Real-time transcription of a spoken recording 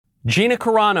Gina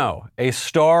Carano, a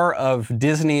star of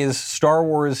Disney's Star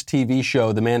Wars TV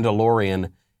show, The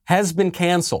Mandalorian, has been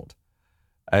canceled.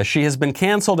 She has been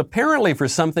canceled apparently for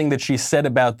something that she said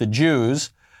about the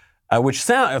Jews, which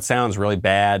sounds really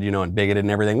bad, and bigoted and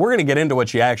everything. We're going to get into what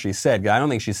she actually said. I don't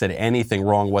think she said anything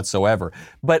wrong whatsoever.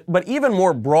 But even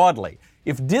more broadly,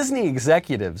 if Disney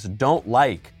executives don't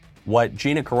like what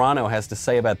Gina Carano has to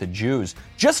say about the Jews,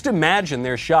 just imagine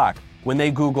their shock when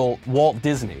they Google Walt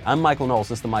Disney. I'm Michael Knowles.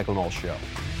 This is The Michael Knowles Show.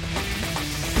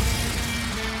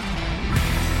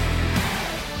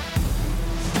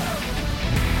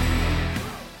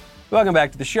 Welcome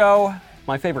back to the show.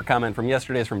 My favorite comment from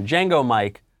yesterday is from Django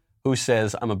Mike, who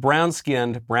says, I'm a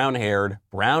brown-skinned, brown-haired,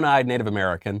 brown-eyed Native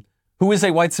American who is a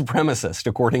white supremacist,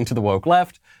 according to the woke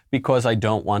left, because I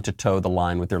don't want to toe the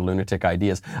line with their lunatic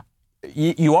ideas.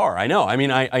 You are, I know. I mean,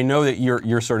 I know that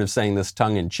you're sort of saying this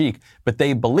tongue in cheek, but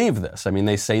they believe this. I mean,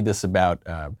 they say this about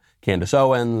Candace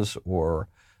Owens or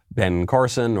Ben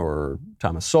Carson or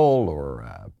Thomas Sowell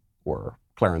or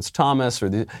Clarence Thomas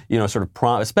or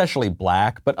especially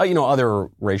black, but other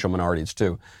racial minorities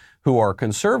too, who are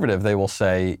conservative. They will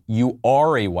say you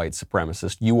are a white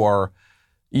supremacist.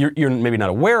 You're maybe not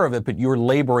aware of it, but you're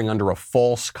laboring under a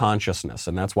false consciousness.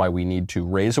 And that's why we need to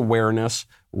raise awareness,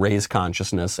 raise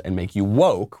consciousness, and make you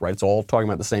woke, right? It's all talking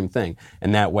about the same thing.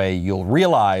 And that way you'll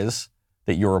realize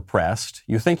that you're oppressed.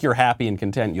 You think you're happy and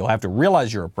content. You'll have to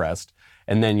realize you're oppressed,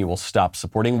 and then you will stop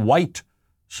supporting white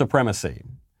supremacy.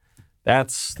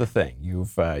 That's the thing.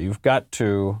 You've got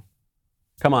to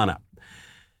come on up.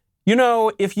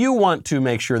 If you want to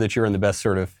make sure that you're in the best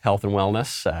sort of health and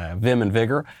wellness, vim and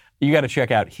vigor, you got to check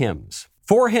out Hims.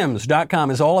 4hims.com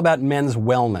is all about men's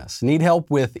wellness. Need help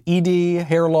with ED,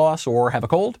 hair loss, or have a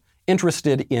cold?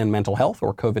 Interested in mental health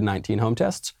or COVID-19 home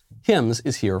tests? Hims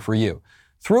is here for you.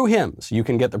 Through Hims, you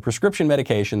can get the prescription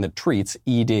medication that treats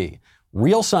ED.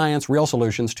 Real science, real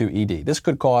solutions to ED. This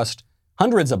could cost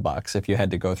hundreds of bucks if you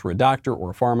had to go through a doctor or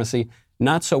a pharmacy.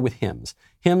 Not so with Hims.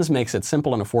 Hims makes it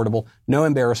simple and affordable. No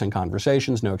embarrassing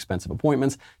conversations, no expensive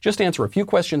appointments. Just answer a few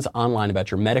questions online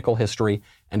about your medical history,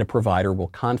 and a provider will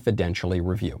confidentially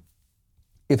review.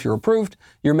 If you're approved,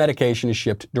 your medication is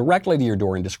shipped directly to your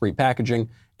door in discreet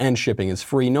packaging, and shipping is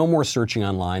free. No more searching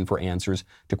online for answers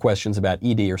to questions about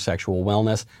ED or sexual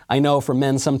wellness. I know for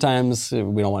men sometimes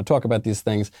we don't want to talk about these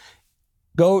things.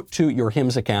 Go to your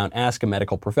Hims account, ask a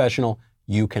medical professional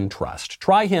you can trust.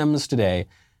 Try Hims today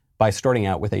by starting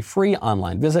out with a free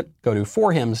online visit. Go to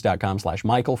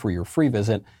 4hims.com/Michael for your free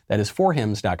visit. That is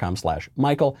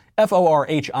 4hims.com/Michael,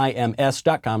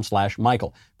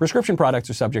 FORHIMS.com/Michael. Prescription products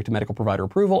are subject to medical provider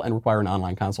approval and require an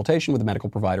online consultation with a medical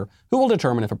provider who will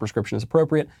determine if a prescription is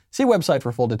appropriate. See website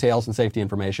for full details and safety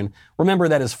information. Remember,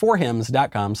 that is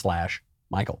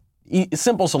 4hims.com/Michael.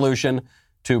 Simple solution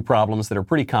to problems that are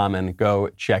pretty common. Go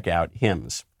check out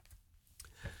Hims.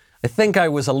 I think I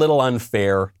was a little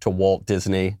unfair to Walt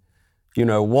Disney.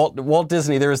 Walt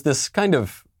Disney, there's this kind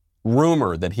of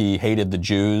rumor that he hated the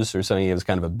Jews or something. He was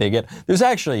kind of a bigot. There's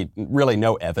actually really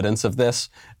no evidence of this,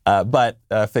 but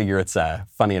I figure it's a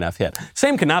funny enough hit.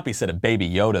 Same cannot be said of Baby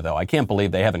Yoda, though. I can't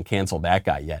believe they haven't canceled that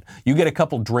guy yet. You get a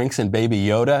couple drinks in Baby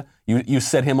Yoda, you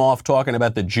set him off talking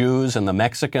about the Jews and the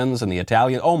Mexicans and the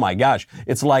Italians. Oh my gosh,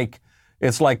 it's like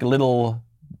little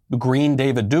green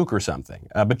David Duke or something.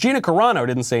 But Gina Carano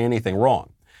didn't say anything wrong.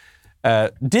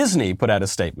 Disney put out a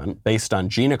statement based on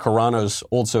Gina Carano's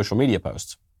old social media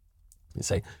posts. They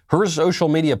say, her social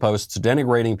media posts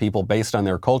denigrating people based on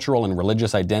their cultural and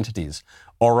religious identities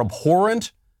are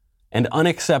abhorrent and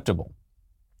unacceptable.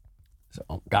 So,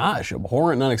 oh gosh,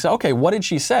 abhorrent and unacceptable. Okay, what did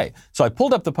she say? So I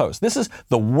pulled up the post. This is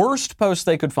the worst post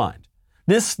they could find.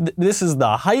 This is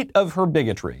the height of her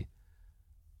bigotry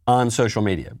on social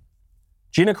media.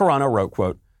 Gina Carano wrote,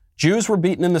 quote, Jews were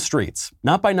beaten in the streets,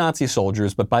 not by Nazi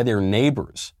soldiers, but by their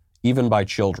neighbors, even by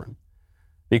children.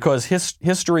 Because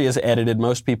history is edited,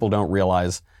 most people don't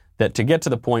realize that to get to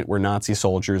the point where Nazi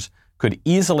soldiers could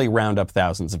easily round up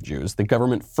thousands of Jews, the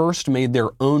government first made their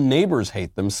own neighbors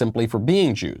hate them simply for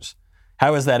being Jews.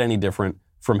 How is that any different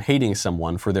from hating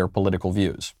someone for their political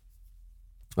views?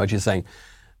 What she's saying,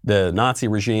 the Nazi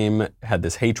regime had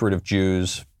this hatred of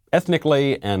Jews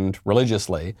ethnically and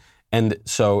religiously. And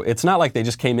so it's not like they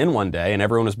just came in one day and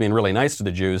everyone was being really nice to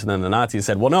the Jews, and then the Nazis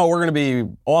said, well, no, we're going to be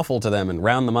awful to them and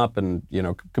round them up and,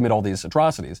 commit all these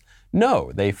atrocities.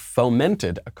 No, they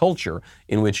fomented a culture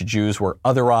in which Jews were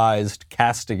otherized,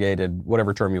 castigated,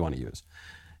 whatever term you want to use.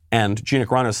 And Gina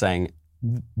Carano is saying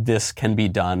this can be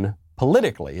done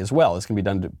politically as well. This can be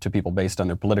done to people based on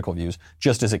their political views,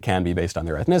 just as it can be based on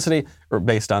their ethnicity or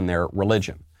based on their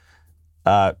religion.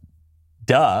 Of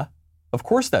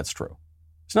course that's true.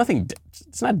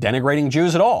 It's not denigrating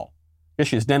Jews at all. I guess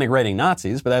she's denigrating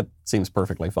Nazis, but that seems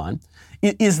perfectly fine.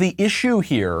 Is the issue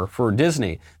here for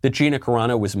Disney that Gina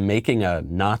Carano was making a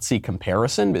Nazi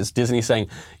comparison? Is Disney saying,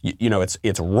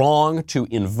 it's wrong to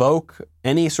invoke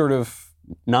any sort of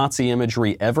Nazi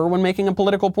imagery ever when making a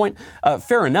political point?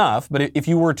 Fair enough, but if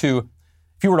you were to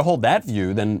hold that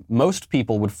view, then most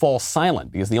people would fall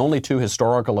silent, because the only two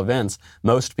historical events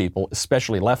most people,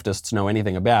 especially leftists, know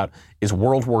anything about is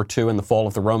World War II and the fall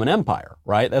of the Roman Empire,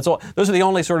 right? That's all. Those are the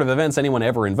only sort of events anyone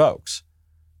ever invokes.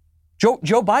 Joe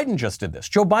Biden just did this.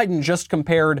 Joe Biden just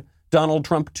compared Donald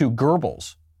Trump to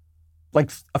Goebbels, like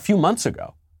a few months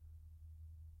ago.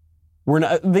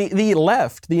 The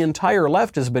left, the entire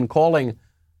left, has been calling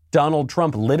Donald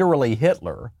Trump literally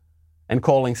Hitler and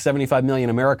calling 75 million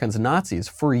Americans Nazis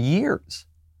for years.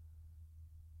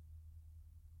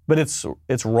 But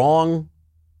it's wrong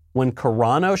when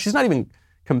Carano, she's not even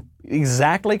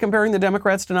exactly comparing the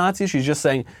Democrats to Nazis. She's just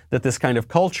saying that this kind of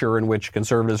culture in which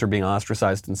conservatives are being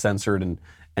ostracized and censored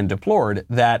and deplored,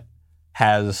 that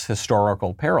has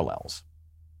historical parallels.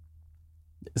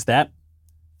 Is that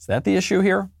the issue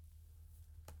here?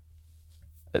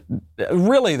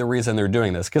 Really, the reason they're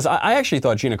doing this, because I actually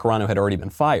thought Gina Carano had already been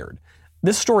fired.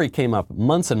 This story came up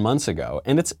months and months ago,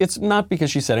 and it's not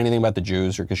because she said anything about the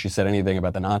Jews or because she said anything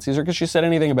about the Nazis or because she said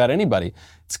anything about anybody.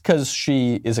 It's because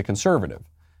she is a conservative,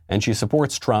 and she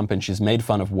supports Trump, and she's made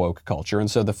fun of woke culture, and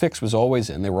so the fix was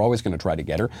always in. They were always going to try to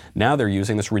get her. Now they're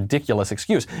using this ridiculous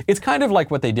excuse. It's kind of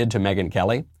like what they did to Megyn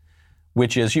Kelly,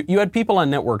 which is you had people on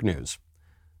network news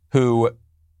who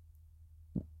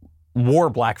wore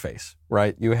blackface,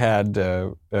 right? You had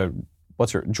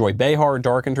Joy Behar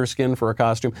darkened her skin for a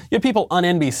costume. You had people on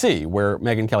NBC, where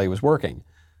Megyn Kelly was working,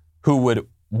 who would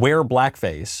wear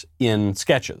blackface in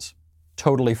sketches.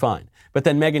 Totally fine. But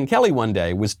then Megyn Kelly one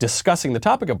day was discussing the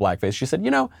topic of blackface. She said,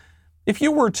 if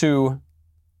you were to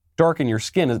darken your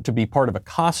skin to be part of a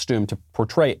costume to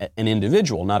portray an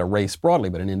individual, not a race broadly,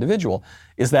 but an individual,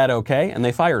 is that okay? And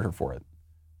they fired her for it.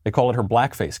 They call it her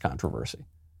blackface controversy.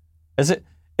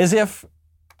 As if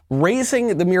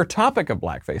raising the mere topic of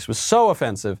blackface was so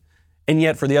offensive, and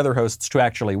yet for the other hosts to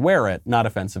actually wear it, not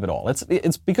offensive at all.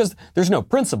 It's because there's no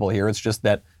principle here. It's just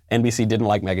that NBC didn't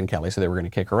like Megyn Kelly, so they were going to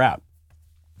kick her out.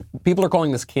 People are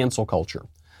calling this cancel culture.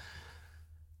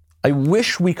 I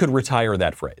wish we could retire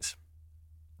that phrase,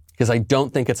 because I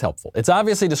don't think it's helpful. It's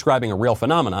obviously describing a real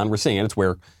phenomenon. We're seeing it. It's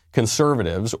where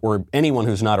conservatives, or anyone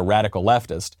who's not a radical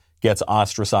leftist, gets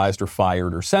ostracized or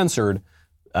fired or censored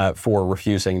for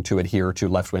refusing to adhere to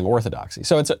left-wing orthodoxy.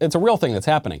 So it's a real thing that's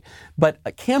happening. But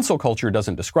cancel culture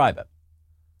doesn't describe it.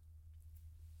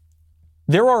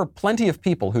 There are plenty of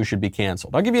people who should be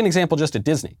canceled. I'll give you an example just at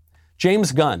Disney.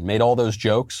 James Gunn made all those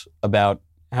jokes about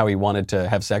how he wanted to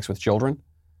have sex with children.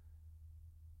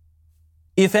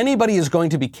 If anybody is going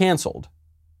to be canceled,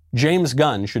 James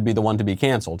Gunn should be the one to be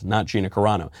canceled, not Gina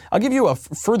Carano. I'll give you a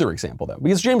further example, though,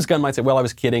 because James Gunn might say, well, I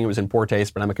was kidding, it was in poor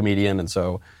taste, but I'm a comedian, and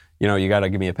so, you got to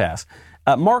give me a pass.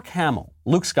 Mark Hamill,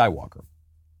 Luke Skywalker,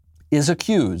 is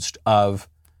accused of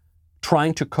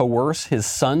trying to coerce his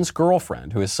son's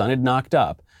girlfriend, who his son had knocked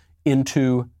up,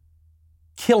 into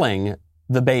killing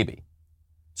the baby.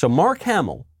 So Mark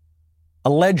Hamill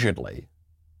allegedly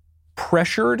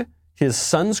pressured his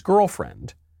son's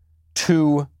girlfriend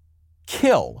to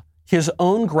kill his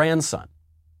own grandson.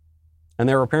 And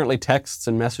there are apparently texts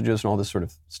and messages and all this sort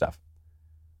of stuff.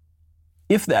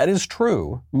 If that is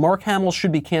true, Mark Hamill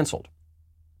should be canceled.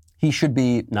 He should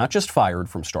be not just fired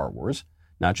from Star Wars,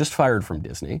 not just fired from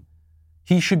Disney.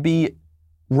 He should be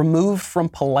removed from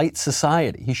polite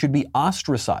society. He should be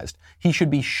ostracized. He should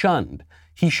be shunned.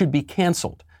 He should be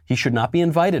canceled. He should not be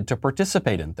invited to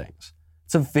participate in things.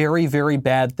 It's a very, very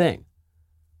bad thing.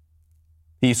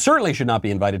 He certainly should not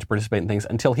be invited to participate in things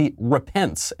until he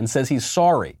repents and says he's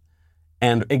sorry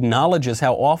and acknowledges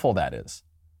how awful that is.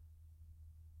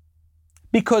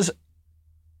 Because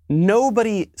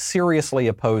nobody seriously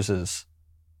opposes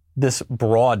this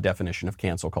broad definition of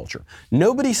cancel culture.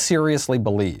 Nobody seriously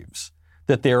believes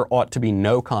that there ought to be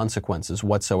no consequences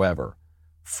whatsoever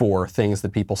for things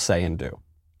that people say and do.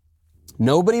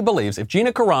 Nobody believes, if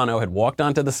Gina Carano had walked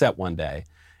onto the set one day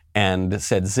and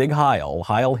said Zig Heil,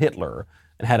 Heil Hitler,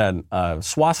 and had a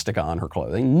swastika on her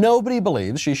clothing, nobody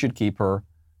believes she should keep her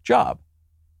job.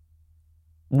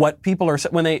 What people are,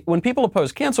 when people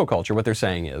oppose cancel culture, what they're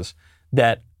saying is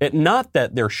that not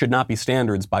that there should not be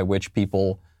standards by which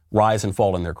people rise and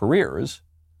fall in their careers,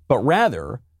 but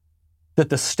rather that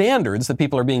the standards that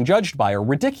people are being judged by are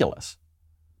ridiculous.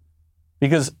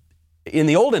 Because in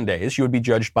the olden days, you would be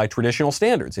judged by traditional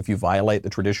standards. If you violate the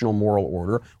traditional moral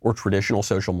order or traditional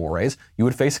social mores, you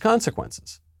would face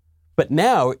consequences. But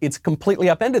now it's completely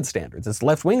upended standards. It's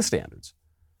left-wing standards.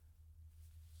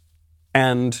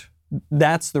 And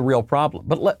that's the real problem.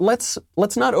 But let's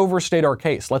not overstate our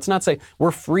case. Let's not say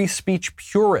we're free speech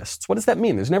purists. What does that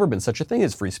mean? There's never been such a thing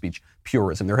as free speech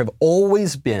purism. There have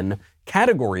always been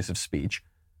categories of speech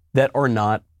that are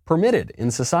not permitted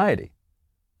in society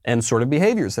and sort of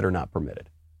behaviors that are not permitted.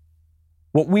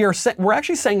 What we're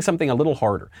actually saying something a little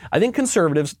harder. I think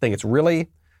conservatives think it's really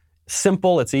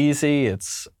simple, it's easy,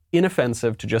 it's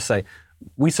inoffensive to just say,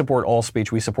 we support all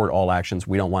speech, we support all actions,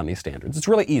 we don't want any standards. It's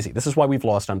really easy. This is why we've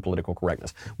lost on political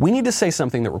correctness. We need to say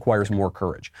something that requires more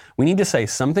courage. We need to say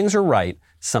some things are right,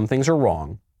 some things are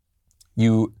wrong.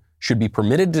 You should be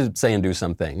permitted to say and do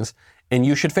some things, and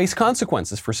you should face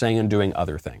consequences for saying and doing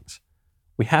other things.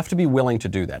 We have to be willing to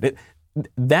do that.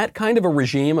 That kind of a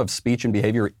regime of speech and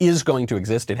behavior is going to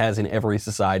exist. It has in every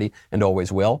society and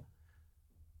always will.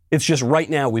 It's just right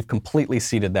now we've completely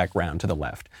ceded that ground to the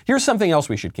left. Here's something else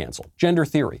we should cancel. Gender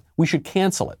theory. We should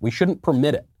cancel it. We shouldn't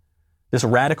permit it. This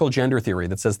radical gender theory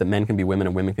that says that men can be women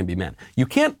and women can be men. You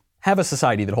can't have a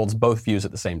society that holds both views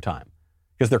at the same time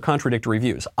because they're contradictory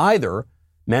views. Either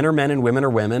men are men and women are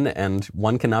women and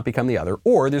one cannot become the other,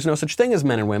 or there's no such thing as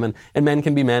men and women and men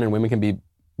can be men and women can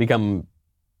become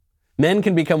men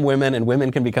can become women and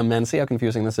women can become men. See how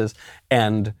confusing this is?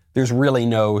 And there's really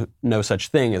no such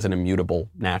thing as an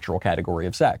immutable natural category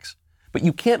of sex. But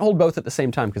you can't hold both at the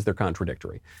same time because they're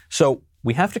contradictory. So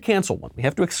we have to cancel one. We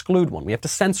have to exclude one. We have to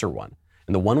censor one.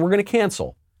 And the one we're going to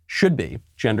cancel should be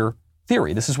gender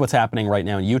theory. This is what's happening right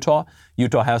now in Utah.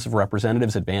 Utah House of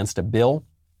Representatives advanced a bill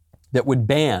that would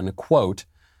ban, quote,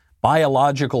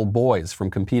 biological boys from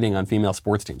competing on female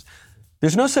sports teams.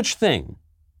 There's no such thing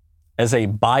as a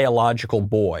biological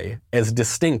boy as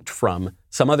distinct from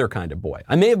some other kind of boy.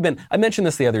 I mentioned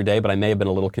this the other day, but I may have been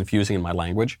a little confusing in my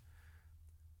language.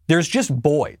 There's just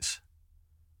boys.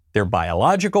 They're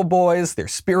biological boys, they're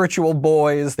spiritual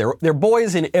boys, they're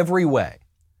boys in every way.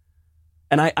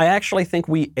 And I actually think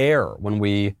we err when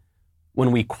we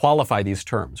qualify these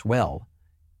terms. Well,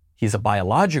 he's a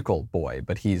biological boy,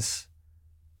 but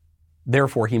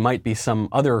therefore, he might be some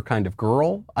other kind of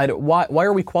girl. Why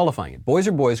are we qualifying it? Boys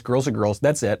are boys, girls are girls,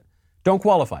 that's it. Don't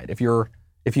qualify it. If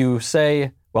you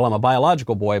say, well, I'm a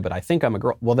biological boy, but I think I'm a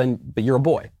girl, well then, but you're a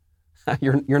boy.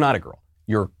 You're not a girl.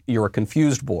 You're a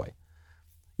confused boy.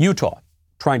 Utah,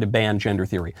 trying to ban gender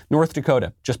theory. North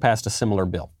Dakota just passed a similar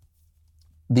bill.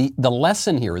 The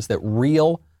lesson here is that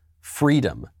real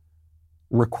freedom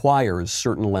requires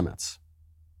certain limits.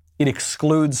 It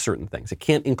excludes certain things. It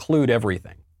can't include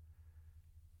everything.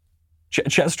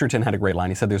 Chesterton had a great line.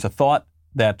 He said, there's a thought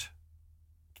that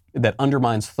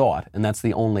undermines thought, and that's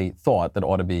the only thought that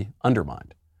ought to be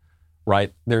undermined,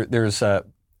 right?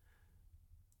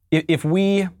 If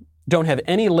we don't have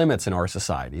any limits in our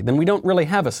society, then we don't really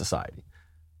have a society.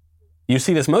 You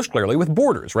see this most clearly with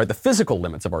borders, right? The physical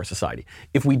limits of our society.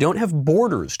 If we don't have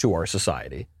borders to our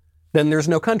society, then there's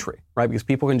no country, right? Because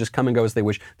people can just come and go as they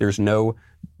wish. There's no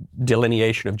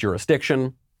delineation of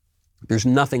jurisdiction. There's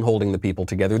nothing holding the people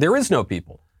together. There is no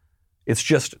people. It's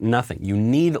just nothing. You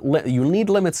need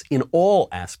limits in all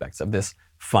aspects of this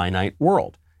finite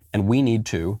world. And we need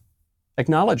to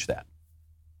acknowledge that.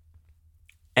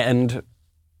 And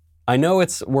I know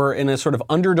we're in a sort of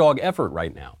underdog effort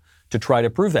right now to try to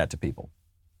prove that to people.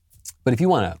 But if you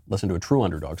want to listen to a true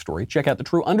underdog story, check out the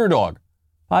True Underdog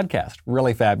podcast.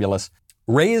 Really fabulous.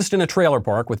 Raised in a trailer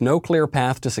park with no clear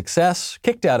path to success,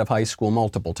 kicked out of high school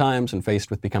multiple times, and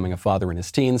faced with becoming a father in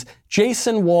his teens,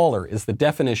 Jason Waller is the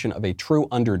definition of a true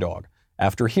underdog.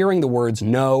 After hearing the words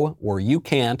no or you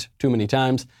can't too many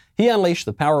times, he unleashed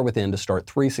the power within to start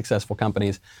 3 successful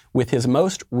companies, with his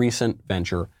most recent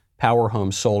venture, Power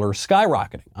Home Solar,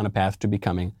 skyrocketing on a path to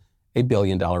becoming a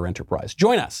billion-dollar enterprise.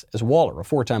 Join us as Waller, a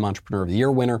 4-time Entrepreneur of the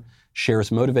Year winner, shares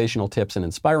motivational tips and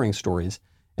inspiring stories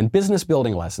and business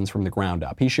building lessons from the ground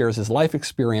up. He shares his life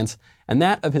experience and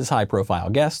that of his high-profile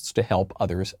guests to help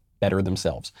others better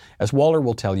themselves. As Waller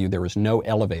will tell you, there is no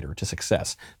elevator to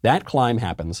success. That climb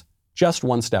happens just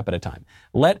one step at a time.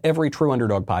 Let every True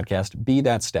Underdog podcast be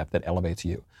that step that elevates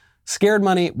you. Scared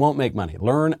money won't make money.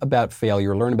 Learn about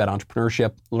failure, learn about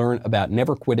entrepreneurship, learn about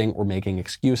never quitting or making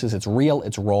excuses. It's real,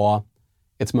 it's raw,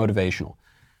 it's motivational.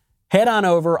 Head on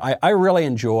over. I really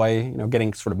enjoy,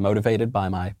 getting sort of motivated by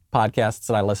my podcasts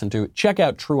that I listen to. Check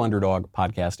out True Underdog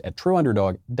podcast at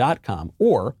trueunderdog.com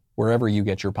or wherever you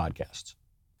get your podcasts.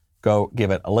 Go give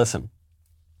it a listen.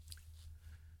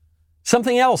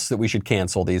 Something else that we should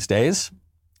cancel these days,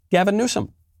 Gavin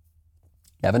Newsom.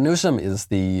 Gavin Newsom is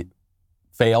the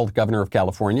failed governor of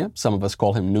California. Some of us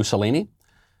call him Newsolini.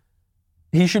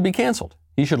 He should be canceled.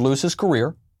 He should lose his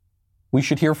career. We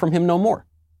should hear from him no more.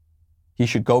 He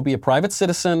should go be a private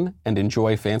citizen and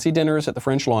enjoy fancy dinners at the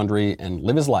French Laundry and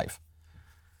live his life.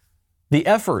 The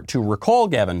effort to recall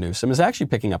Gavin Newsom is actually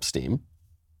picking up steam.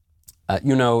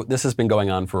 This has been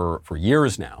going on for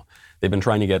years now. They've been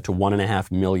trying to get to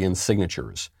 1.5 million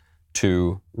signatures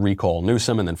to recall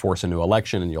Newsom and then force a new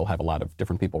election, and you'll have a lot of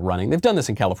different people running. They've done this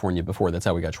in California before. That's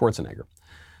how we got Schwarzenegger.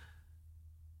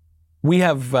 We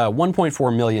have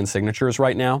 1.4 million signatures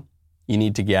right now. You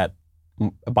need to get,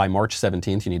 by March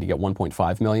 17th, you need to get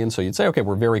 1.5 million. So you'd say, okay,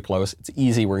 we're very close. It's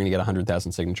easy. We're going to get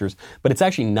 100,000 signatures. But it's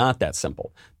actually not that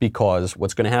simple, because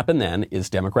what's going to happen then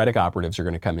is Democratic operatives are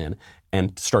going to come in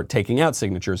and start taking out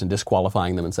signatures and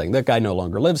disqualifying them and saying, that guy no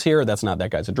longer lives here. That's not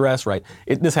that guy's address, right?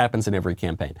 This happens in every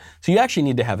campaign. So you actually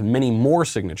need to have many more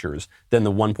signatures than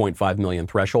the 1.5 million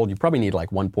threshold. You probably need like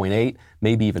 1.8,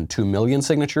 maybe even 2 million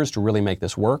signatures to really make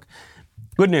this work.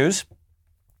 Good news.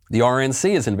 The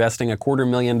RNC is investing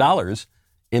 $250,000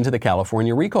 into the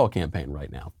California recall campaign right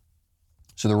now.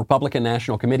 So the Republican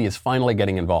National Committee is finally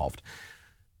getting involved.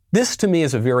 This, to me,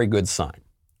 is a very good sign.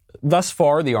 Thus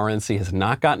far, the RNC has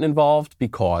not gotten involved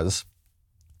because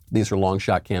these are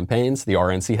long-shot campaigns. The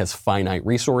RNC has finite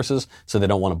resources, so they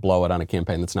don't want to blow it on a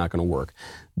campaign that's not going to work.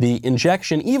 The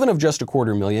injection, even of just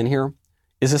 $250,000 here,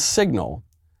 is a signal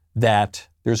that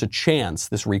there's a chance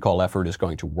this recall effort is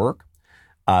going to work.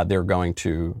 They're going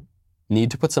to need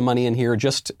to put some money in here,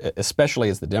 just especially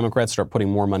as the Democrats start putting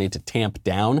more money to tamp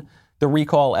down the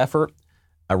recall effort.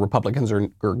 Republicans are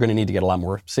going to need to get a lot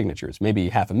more signatures, maybe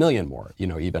 500,000 more,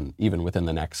 even within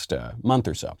the next month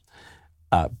or so.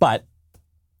 But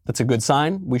that's a good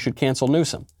sign. We should cancel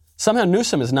Newsom. Somehow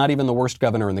Newsom is not even the worst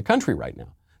governor in the country right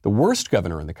now. The worst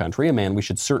governor in the country, a man we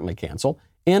should certainly cancel,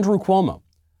 Andrew Cuomo.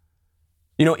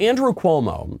 Andrew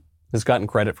Cuomo has gotten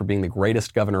credit for being the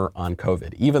greatest governor on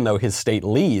COVID, even though his state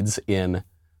leads in,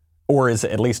 or is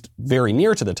at least very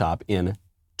near to the top in,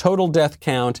 total death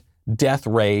count, death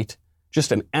rate,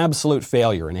 just an absolute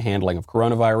failure in the handling of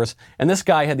coronavirus. And this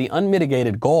guy had the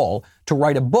unmitigated gall to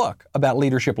write a book about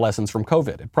leadership lessons from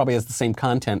COVID. It probably has the same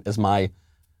content as my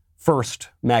first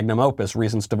magnum opus,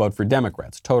 Reasons to Vote for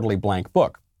Democrats, totally blank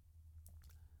book.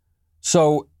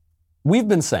 So we've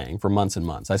been saying for months and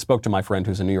months, I spoke to my friend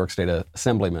who's a New York State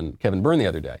Assemblyman, Kevin Byrne, the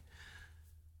other day.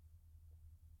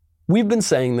 We've been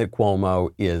saying that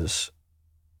Cuomo is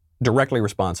directly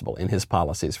responsible in his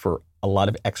policies for a lot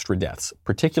of extra deaths,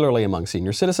 particularly among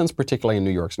senior citizens, particularly in New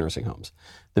York's nursing homes.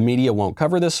 The media won't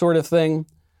cover this sort of thing,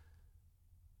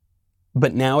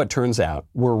 but now it turns out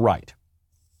we're right.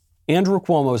 Andrew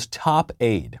Cuomo's top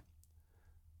aide,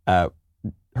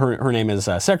 her name is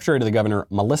Secretary to the Governor,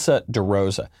 Melissa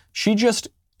DeRosa. She just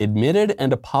admitted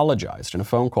and apologized in a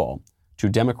phone call to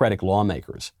Democratic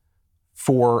lawmakers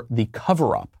for the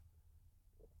cover-up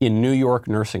in New York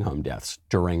nursing home deaths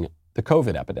during the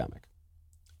COVID epidemic.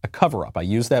 A cover-up. I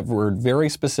use that word very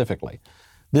specifically.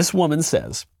 This woman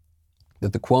says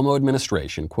that the Cuomo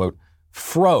administration, quote,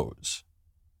 froze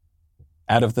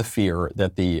out of the fear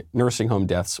that the nursing home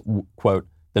deaths, quote,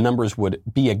 the numbers would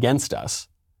be against us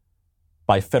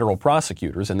by federal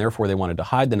prosecutors, and therefore they wanted to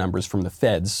hide the numbers from the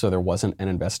feds so there wasn't an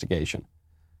investigation.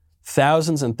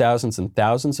 Thousands and thousands and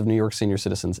thousands of New York senior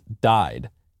citizens died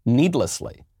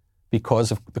needlessly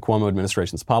because of the Cuomo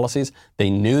administration's policies. They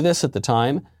knew this at the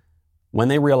time. When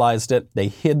they realized it, they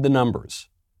hid the numbers,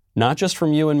 not just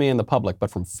from you and me and the public,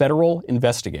 but from federal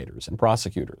investigators and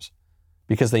prosecutors,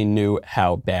 because they knew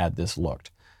how bad this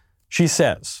looked. She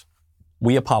says,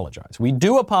 we apologize. We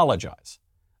do apologize.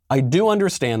 I do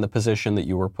understand the position that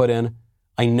you were put in.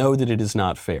 I know that it is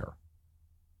not fair.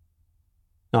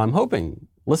 Now, I'm hoping,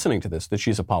 listening to this, that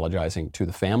she's apologizing to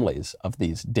the families of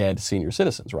these dead senior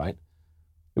citizens, right?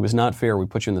 It was not fair. We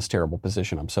put you in this terrible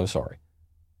position. I'm so sorry.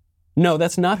 No,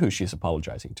 that's not who she's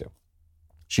apologizing to.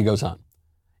 She goes on.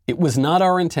 It was not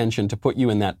our intention to put you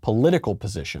in that political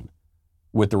position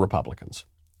with the Republicans.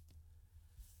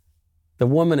 The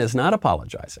woman is not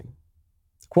apologizing.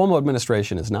 The Cuomo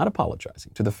administration is not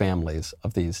apologizing to the families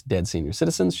of these dead senior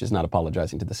citizens. She's not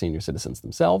apologizing to the senior citizens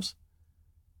themselves.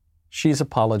 She's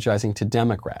apologizing to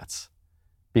Democrats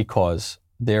because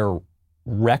their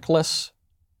reckless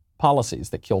policies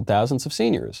that killed thousands of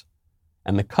seniors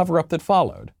and the cover-up that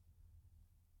followed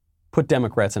put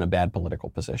Democrats in a bad political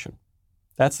position.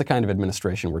 That's the kind of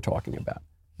administration we're talking about.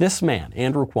 This man,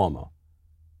 Andrew Cuomo,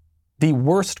 the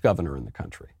worst governor in the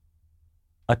country,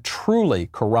 a truly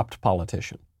corrupt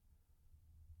politician.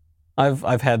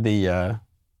 I've had the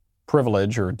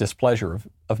privilege or displeasure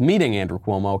of meeting Andrew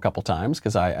Cuomo a couple times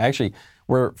because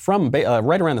we're from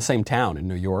right around the same town in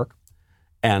New York,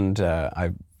 and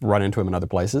I've run into him in other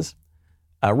places.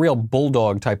 A real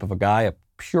bulldog type of a guy, a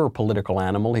pure political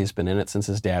animal. He's been in it since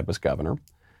his dad was governor.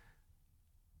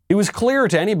 It was clear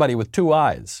to anybody with two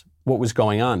eyes what was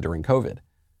going on during COVID.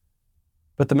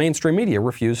 But the mainstream media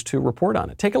refused to report on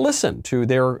it. Take a listen to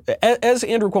as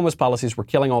Andrew Cuomo's policies were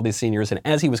killing all these seniors and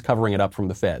as he was covering it up from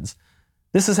the feds,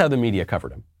 this is how the media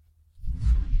covered him.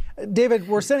 David,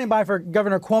 we're standing by for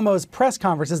Governor Cuomo's press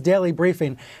conference, his daily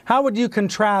briefing. How would you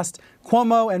contrast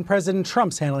Cuomo and President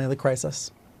Trump's handling of the crisis?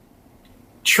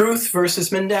 Truth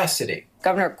versus mendacity.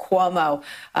 Governor Cuomo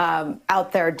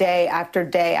out there day after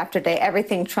day after day,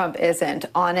 everything Trump isn't.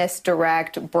 Honest,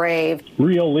 direct, brave.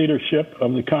 Real leadership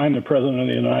of the kind the President of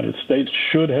the United States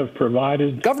should have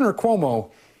provided. Governor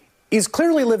Cuomo is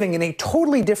clearly living in a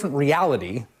totally different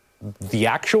reality, the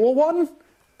actual one,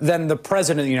 than the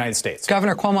President of the United States.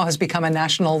 Governor Cuomo has become a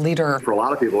national leader. For a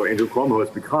lot of people, Andrew Cuomo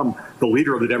has become the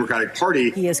leader of the Democratic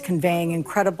Party. He is conveying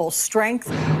incredible strength.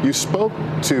 You spoke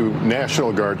to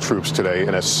National Guard troops today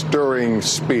in a stirring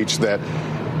speech that,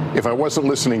 if I wasn't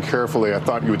listening carefully, I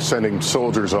thought you were sending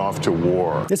soldiers off to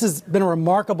war. This has been a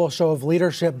remarkable show of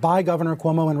leadership by Governor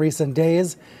Cuomo in recent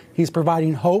days. He's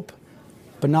providing hope,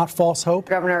 but not false hope.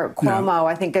 Governor Cuomo,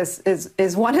 I think,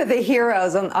 is one of the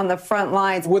heroes on the front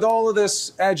lines. With all of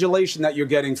this adulation that you're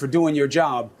getting for doing your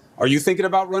job, are you thinking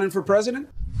about running for president?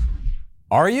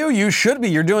 Are you? You should be.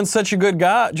 You're doing such a good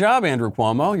job, Andrew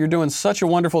Cuomo. You're doing such a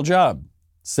wonderful job,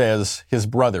 says his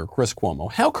brother, Chris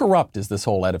Cuomo. How corrupt is this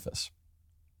whole edifice?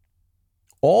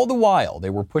 All the while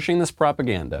they were pushing this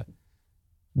propaganda,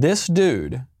 this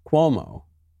dude, Cuomo,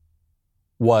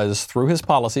 was, through his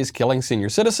policies, killing senior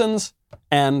citizens,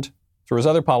 and through his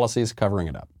other policies, covering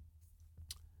it up.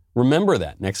 Remember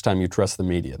that next time you trust the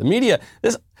media. The media,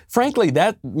 frankly,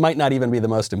 that might not even be the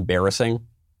most embarrassing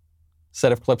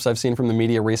set of clips I've seen from the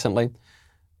media recently.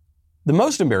 The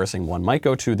most embarrassing one might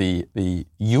go to the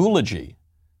eulogy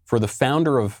for the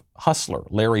founder of Hustler,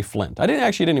 Larry Flynt. I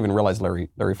didn't even realize Larry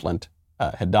Flynt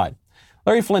had died.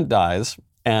 Larry Flynt dies,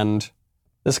 and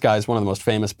this guy's one of the most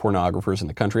famous pornographers in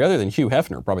the country, other than Hugh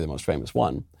Hefner, probably the most famous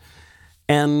one.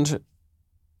 And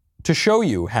to show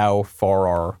you how far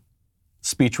our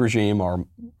speech regime,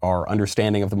 our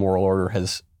understanding of the moral order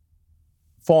has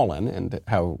fallen and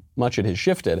how much it has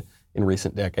shifted in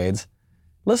recent decades,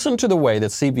 listen to the way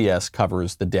that CBS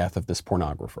covers the death of this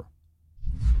pornographer.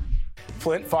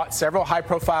 Flynt fought several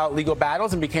high-profile legal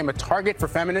battles and became a target for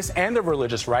feminists and the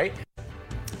religious right.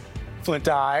 Flynt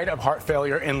died of heart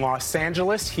failure in Los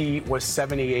Angeles. He was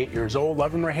 78 years old.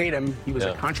 Love him or hate him, he was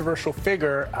a controversial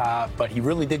figure, but he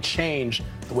really did change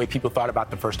the way people thought about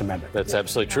the First Amendment. That's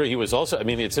absolutely true. He was also,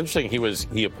 it's interesting,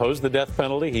 he opposed the death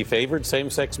penalty. He favored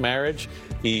same-sex marriage.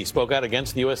 He spoke out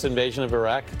against the U.S. invasion of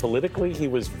Iraq. Politically, he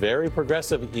was very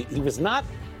progressive. He was not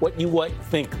what you might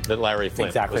think that Larry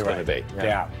Flynt was going to be.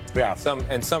 Yeah.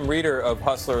 Some reader of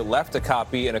Hustler left a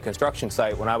copy in a construction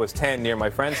site when I was 10 near my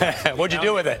friend's house. What'd you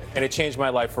do with it? And it changed my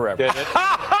life forever. Did it?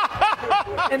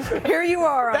 And here you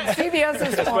are on CBS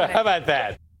this morning. How about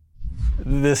that?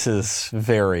 This is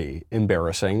very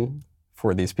embarrassing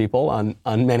for these people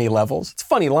on many levels. It's a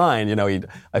funny line,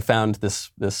 I found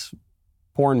this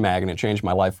porn magnet changed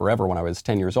my life forever when I was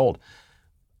 10 years old.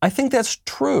 I think that's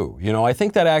true. I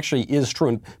think that actually is true.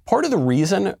 And part of the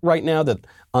reason right now that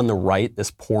on the right, this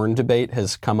porn debate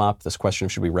has come up, this question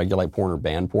of should we regulate porn or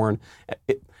ban porn,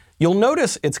 you'll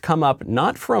notice it's come up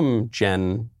not from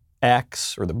Gen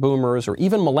X or the boomers or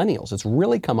even millennials. It's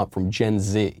really come up from Gen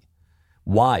Z.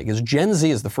 Why? Because Gen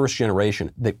Z is the first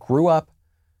generation that grew up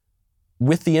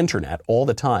with the internet all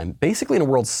the time, basically in a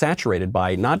world saturated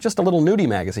by not just a little nudie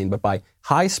magazine, but by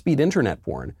high-speed internet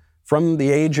porn. From the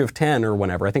age of 10 or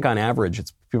whenever, I think on average,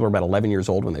 people are about 11 years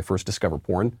old when they first discover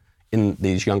porn in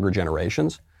these younger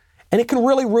generations. And it can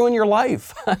really ruin your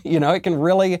life. It can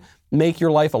really make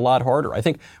your life a lot harder. I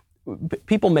think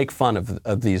people make fun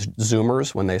of these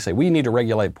Zoomers when they say, we need to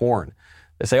regulate porn.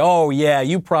 They say, oh, yeah,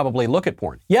 you probably look at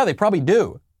porn. Yeah, they probably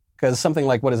do. Because something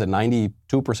like, 92%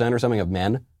 or something of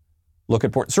men look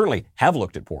at porn, certainly have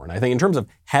looked at porn. I think in terms of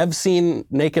have seen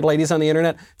naked ladies on the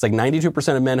internet, it's like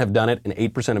 92% of men have done it and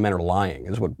 8% of men are lying,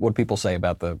 is what people say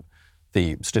about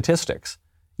the statistics.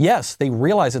 Yes, they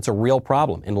realize it's a real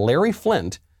problem. And Larry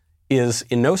Flynt is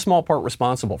in no small part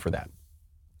responsible for that.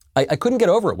 I couldn't get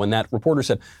over it when that reporter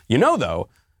said, though,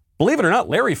 believe it or not,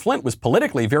 Larry Flynt was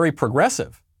politically very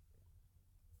progressive.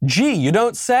 Gee, you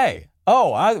don't say.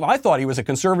 Oh, I thought he was a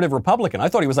conservative Republican. I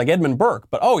thought he was like Edmund Burke.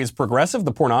 But he's progressive,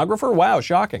 the pornographer? Wow,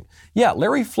 shocking. Yeah,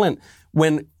 Larry Flynt,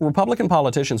 when Republican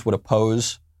politicians would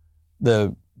oppose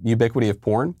the ubiquity of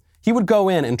porn, he would go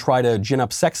in and try to gin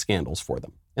up sex scandals for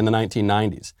them in the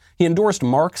 1990s. He endorsed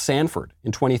Mark Sanford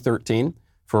in 2013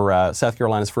 for South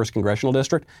Carolina's 1st Congressional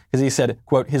District because he said,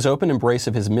 quote, his open embrace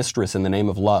of his mistress in the name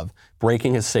of love,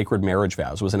 breaking his sacred marriage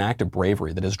vows, was an act of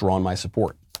bravery that has drawn my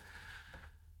support.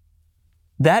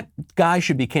 That guy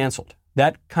should be canceled.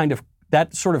 That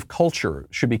sort of culture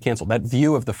should be canceled. That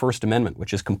view of the First Amendment,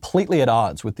 which is completely at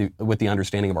odds with the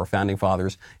understanding of our founding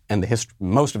fathers and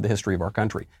most of the history of our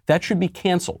country, that should be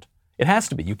canceled. It has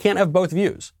to be. You can't have both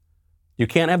views. You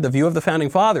can't have the view of the founding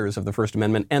fathers of the First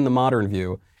Amendment and the modern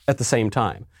view at the same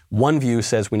time. One view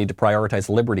says we need to prioritize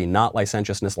liberty, not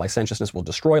licentiousness. Licentiousness will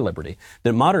destroy liberty.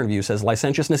 The modern view says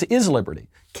licentiousness is liberty.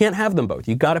 Can't have them both.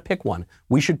 You got to pick one.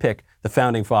 We should pick the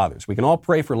founding fathers. We can all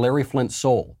pray for Larry Flint's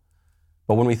soul.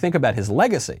 But when we think about his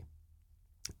legacy,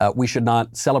 we should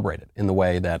not celebrate it in the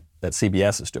way that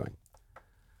CBS is doing.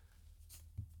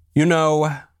 You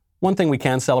know, one thing we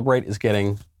can celebrate is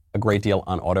getting a great deal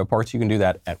on auto parts. You can do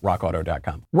that at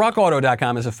rockauto.com.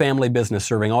 Rockauto.com is a family business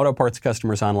serving auto parts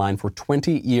customers online for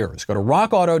 20 years. Go to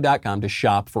rockauto.com to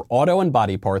shop for auto and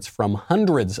body parts from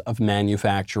hundreds of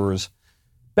manufacturers.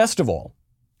 Best of all,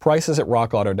 prices at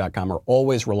rockauto.com are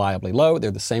always reliably low.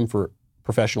 They're the same for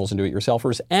professionals and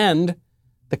do-it-yourselfers. And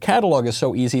the catalog is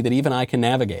so easy that even I can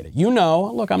navigate it. You know,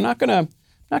 look, I'm not gonna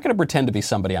pretend to be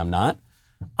somebody I'm not.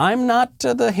 I'm not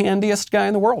the handiest guy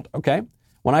in the world, okay?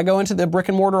 When I go into the brick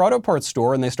and mortar auto parts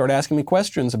store and they start asking me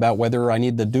questions about whether I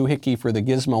need the doohickey for the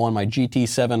gizmo on my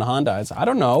GT7 Honda, I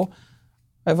don't know.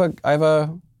 I have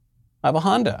a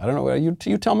Honda. I don't know.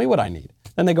 You tell me what I need.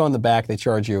 Then they go in the back. They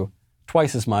charge you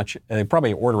twice as much. They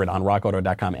probably order it on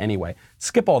rockauto.com anyway.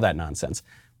 Skip all that nonsense.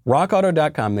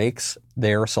 RockAuto.com makes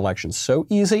their selection so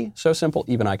easy, so simple,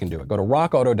 even I can do it. Go to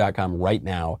RockAuto.com right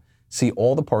now. See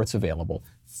all the parts available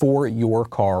for your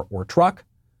car or truck.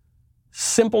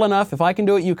 Simple enough. If I can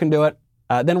do it, you can do it.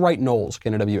 Then write Knowles,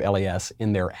 Knowles,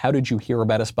 in their How Did You Hear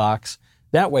About Us box.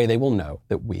 That way they will know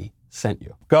that we sent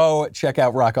you. Go check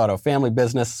out Rock Auto. Family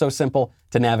business, so simple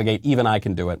to navigate. Even I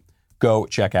can do it. Go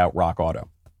check out Rock Auto.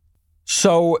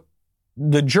 So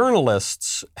the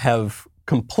journalists have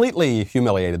completely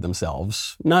humiliated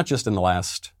themselves, not just in the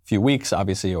last few weeks,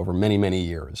 obviously over many, many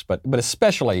years, but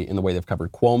especially in the way they've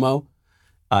covered Cuomo,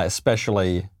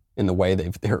 especially in the way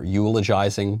they're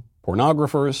eulogizing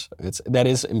pornographers. That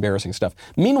is embarrassing stuff.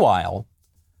 Meanwhile,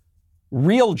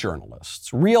 real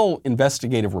journalists, real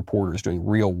investigative reporters doing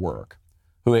real work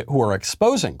who are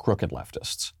exposing crooked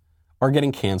leftists are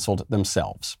getting canceled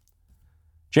themselves.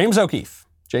 James O'Keefe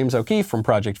from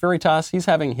Project Veritas, he's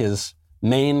having his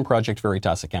main Project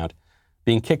Veritas account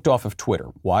being kicked off of Twitter.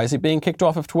 Why is he being kicked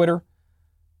off of Twitter?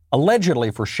 Allegedly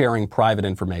for sharing private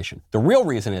information. The real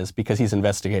reason is because he's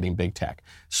investigating big tech.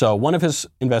 So one of his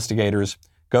investigators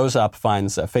goes up,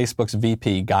 finds Facebook's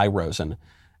VP, Guy Rosen,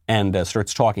 and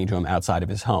starts talking to him outside of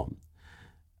his home.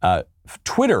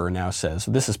 Twitter now says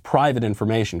this is private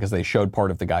information because they showed part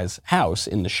of the guy's house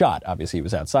in the shot. Obviously, he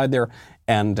was outside there,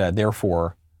 and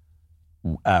therefore,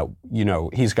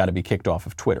 he's got to be kicked off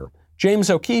of Twitter.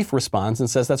 James O'Keefe responds and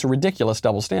says that's a ridiculous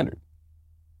double standard.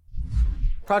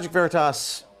 Project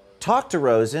Veritas talked to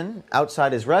Rosen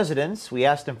outside his residence. We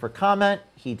asked him for comment.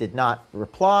 He did not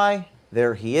reply.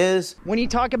 There he is. When you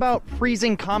talk about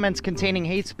freezing comments containing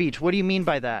hate speech, what do you mean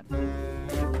by that?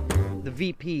 The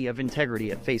VP of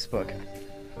Integrity at Facebook,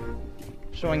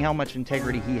 showing how much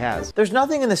integrity he has. There's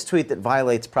nothing in this tweet that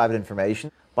violates private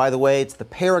information. By the way, it's the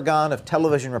paragon of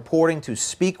television reporting to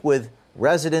speak with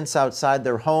residents outside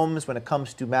their homes when it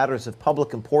comes to matters of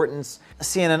public importance.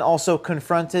 CNN also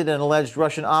confronted an alleged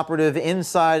Russian operative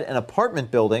inside an apartment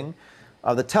building.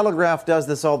 The Telegraph does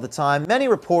this all the time. Many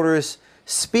reporters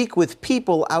speak with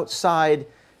people outside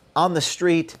on the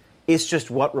street. It's just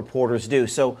what reporters do.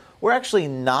 So we're actually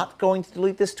not going to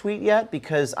delete this tweet yet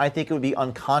because I think it would be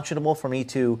unconscionable for me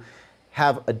to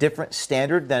have a different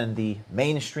standard than the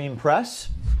mainstream press.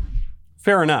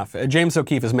 Fair enough. James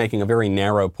O'Keefe is making a very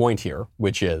narrow point here,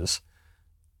 which is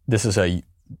this is a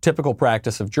typical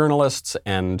practice of journalists,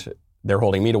 and they're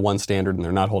holding me to one standard and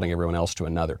they're not holding everyone else to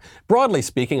another. Broadly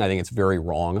speaking, I think it's very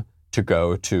wrong to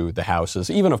go to the houses,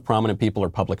 even of prominent people or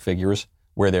public figures,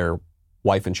 where their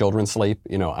wife and children sleep.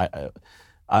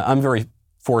 I'm very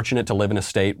fortunate to live in a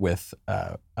state with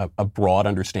a broad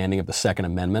understanding of the Second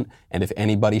Amendment, and if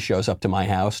anybody shows up to my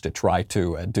house to try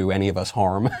to do any of us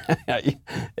harm,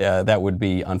 that would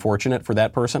be unfortunate for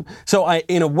that person. So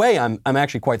in a way, I'm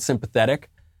actually quite sympathetic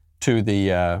to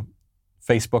the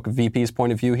Facebook VP's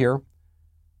point of view here.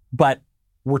 But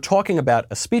we're talking about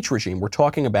a speech regime. We're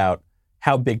talking about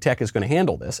how big tech is going to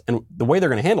handle this. And the way they're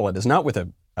going to handle it is not with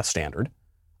a standard.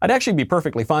 I'd actually be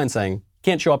perfectly fine saying,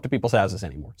 can't show up to people's houses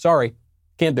anymore. Sorry,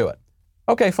 can't do it.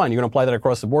 Okay, fine. You're going to apply that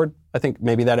across the board? I think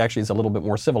maybe that actually is a little bit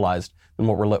more civilized than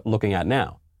what we're looking at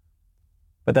now.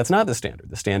 But that's not the standard.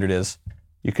 The standard is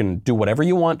you can do whatever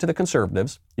you want to the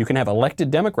conservatives. You can have elected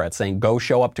Democrats saying, go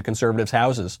show up to conservatives'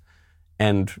 houses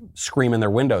and scream in their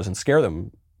windows and scare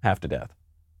them half to death.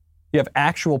 You have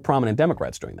actual prominent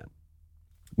Democrats doing that.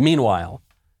 Meanwhile,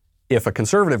 if a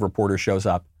conservative reporter shows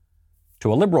up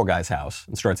to a liberal guy's house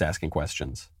and starts asking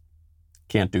questions,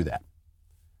 can't do that.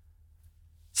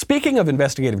 Speaking of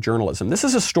investigative journalism, this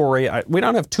is a story, we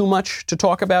don't have too much to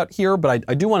talk about here, but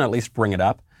I do want to at least bring it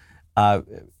up.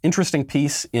 Interesting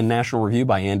piece in National Review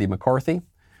by Andy McCarthy.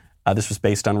 This was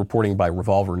based on reporting by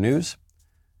Revolver News,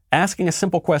 asking a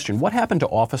simple question. What happened to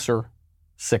Officer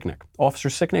Sicknick? Officer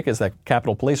Sicknick is that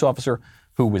Capitol Police officer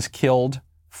who was killed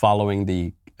following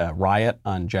the riot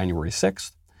on January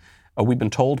 6th. We've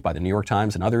been told by the New York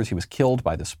Times and others he was killed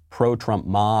by this pro-Trump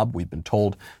mob. We've been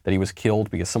told that he was killed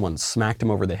because someone smacked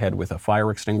him over the head with a fire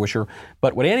extinguisher.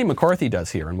 But what Andy McCarthy does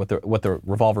here, and what the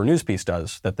Revolver News piece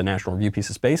does, that the National Review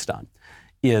piece is based on,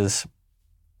 is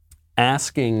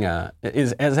ask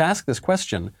this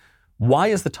question: why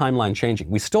is the timeline changing?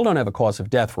 We still don't have a cause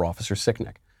of death for Officer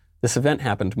Sicknick. This event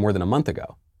happened more than a month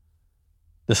ago.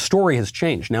 The story has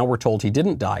changed. Now we're told he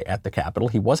didn't die at the Capitol.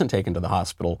 He wasn't taken to the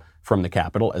hospital from the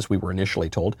Capitol, as we were initially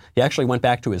told. He actually went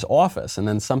back to his office, and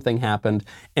then something happened,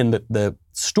 and the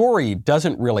story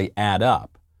doesn't really add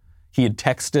up. He had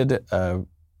texted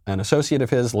an associate of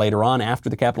his later on after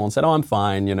the Capitol and said, "Oh, I'm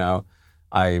fine,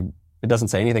 It doesn't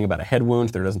say anything about a head wound.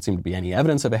 There doesn't seem to be any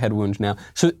evidence of a head wound now."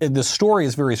 So the story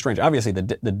is very strange. Obviously,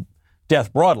 the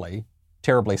death broadly,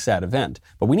 terribly sad event.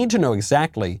 But we need to know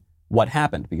exactly what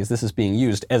happened, because this is being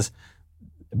used as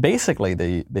basically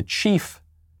the chief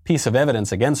piece of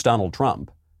evidence against Donald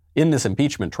Trump in this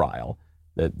impeachment trial,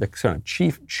 the kind of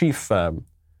chief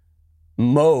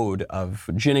mode of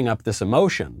ginning up this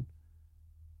emotion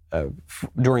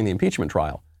during the impeachment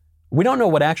trial. We don't know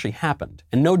what actually happened,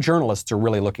 and no journalists are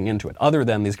really looking into it, other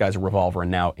than these guys at Revolver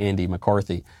and now Andy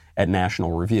McCarthy at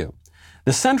National Review.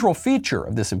 The central feature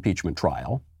of this impeachment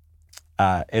trial,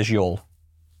 as you'll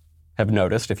have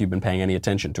noticed if you've been paying any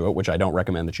attention to it, which I don't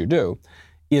recommend that you do,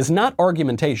 is not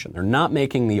argumentation. They're not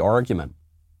making the argument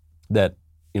that,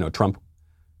 Trump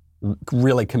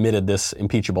really committed this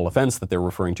impeachable offense that they're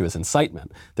referring to as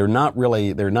incitement. They're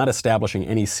not establishing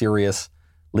any serious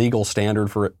legal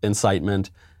standard for incitement.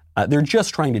 They're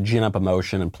just trying to gin up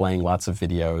emotion and playing lots of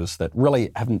videos that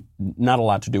really have not a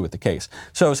lot to do with the case.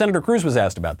 So Senator Cruz was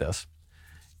asked about this,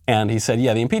 and he said,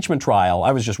 yeah, the impeachment trial,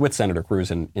 I was just with Senator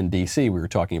Cruz in D.C., we were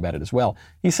talking about it as well.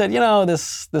 He said,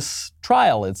 this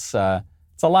trial, it's a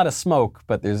lot of smoke,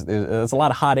 but there's a lot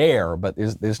of hot air, but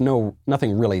there's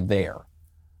nothing really there.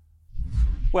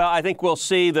 Well, I think we'll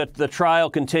see that the trial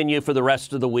continue for the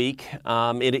rest of the week.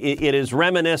 It is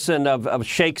reminiscent of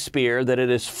Shakespeare, that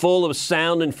it is full of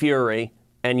sound and fury,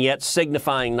 and yet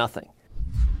signifying nothing.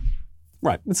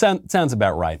 Right. It sounds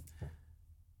about right.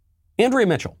 Andrea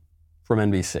Mitchell from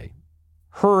NBC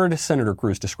heard Senator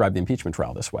Cruz describe the impeachment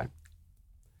trial this way.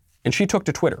 And she took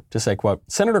to Twitter to say, quote,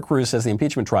 "Senator Cruz says the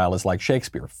impeachment trial is like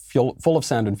Shakespeare, full of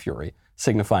sound and fury,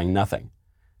 signifying nothing.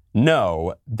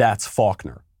 No, that's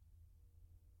Faulkner."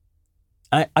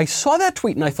 I saw that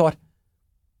tweet and I thought,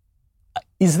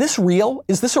 is this real?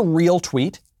 Is this a real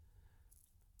tweet?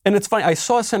 And it's funny, I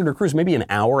saw Senator Cruz maybe an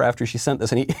hour after she sent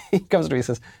this, and he comes to me and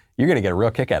says, "You're going to get a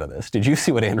real kick out of this. Did you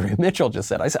see what Andrea Mitchell just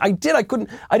said?" I said, "I did. I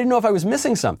didn't know if I was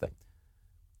missing something."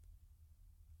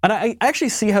 And I actually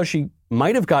see how she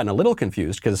might have gotten a little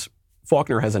confused, because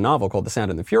Faulkner has a novel called The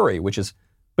Sound and the Fury,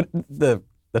 but the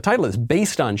title is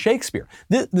based on Shakespeare.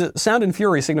 The Sound and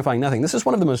Fury signifying nothing. This is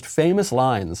one of the most famous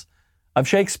lines of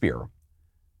Shakespeare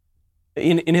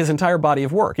in his entire body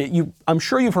of work. I'm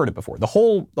sure you've heard it before. The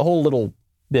whole little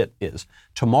bit is,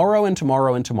 "Tomorrow and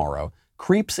tomorrow and tomorrow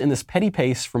creeps in this petty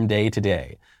pace from day to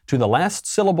day, to the last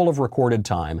syllable of recorded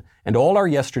time, and all our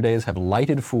yesterdays have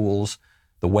lighted fools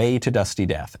the way to dusty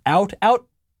death. Out, out,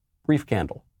 brief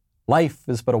candle. Life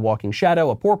is but a walking shadow,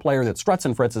 a poor player that struts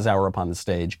and frets his hour upon the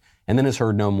stage, and then is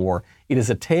heard no more. It is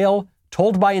a tale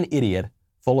told by an idiot,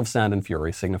 full of sound and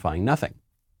fury, signifying nothing."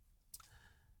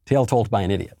 Tale told by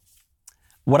an idiot.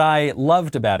 What I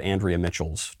loved about Andrea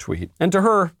Mitchell's tweet, and to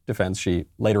her defense, she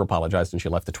later apologized and she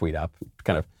left the tweet up,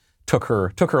 kind of took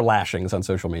her lashings on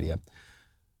social media.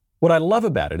 What I love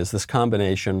about it is this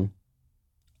combination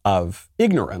of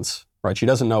ignorance, right? She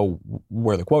doesn't know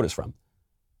where the quote is from,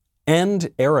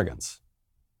 and arrogance.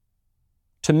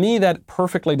 To me, that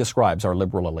perfectly describes our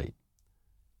liberal elite.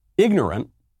 Ignorant,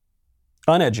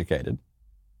 uneducated.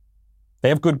 They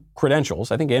have good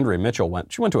credentials. I think Andrea Mitchell went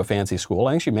to a fancy school.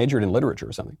 I think she majored in literature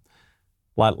or something.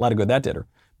 A lot of good that did her.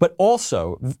 But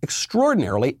also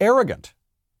extraordinarily arrogant.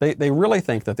 They really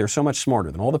think that they're so much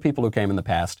smarter than all the people who came in the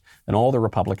past, and all the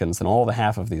Republicans, and all the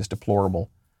half of these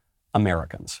deplorable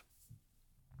Americans.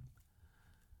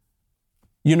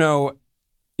 You're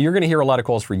going to hear a lot of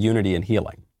calls for unity and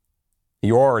healing.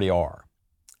 You already are.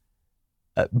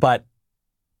 But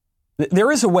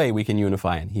there is a way we can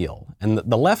unify and heal. And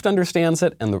the left understands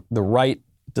it, and the right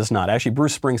does not. Actually,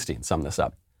 Bruce Springsteen summed this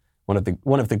up, one of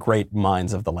the great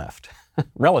minds of the left.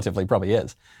 Relatively, probably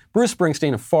is. Bruce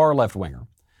Springsteen, a far left-winger,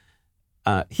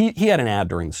 he had an ad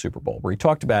during the Super Bowl where he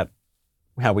talked about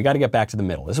how we got to get back to the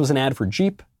middle. This was an ad for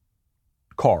Jeep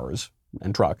cars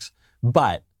and trucks,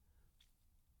 but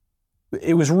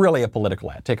it was really a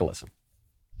political ad. Take a listen.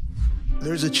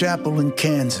 There's a chapel in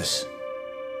Kansas,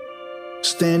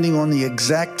 standing on the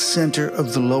exact center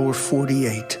of the lower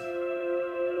 48.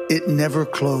 It never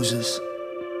closes.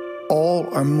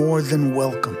 All are more than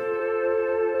welcome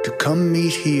to come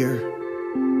meet here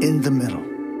in the middle.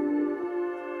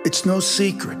 It's no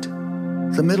secret.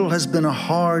 The middle has been a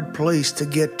hard place to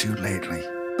get to lately,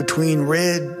 between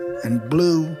red and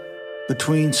blue,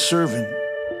 between servant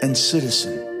and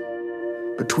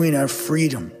citizen, between our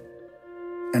freedom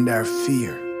and our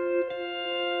fear.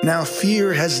 Now,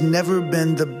 fear has never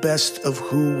been the best of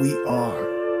who we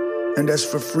are. And as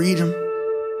for freedom,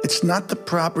 it's not the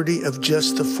property of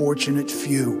just the fortunate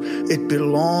few. It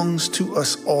belongs to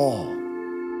us all.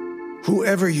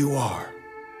 Whoever you are,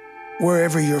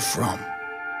 wherever you're from,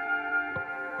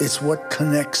 it's what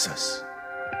connects us.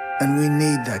 And we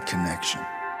need that connection.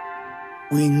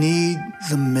 We need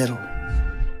the middle.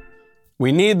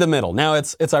 We need the middle. Now,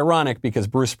 it's ironic because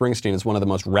Bruce Springsteen is one of the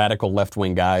most radical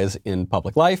left-wing guys in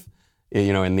public life,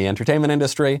 in the entertainment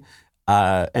industry,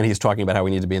 and he's talking about how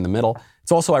we need to be in the middle.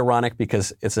 It's also ironic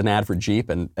because it's an ad for Jeep,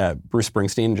 and Bruce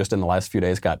Springsteen just in the last few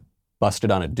days got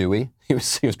busted on a Dewey. He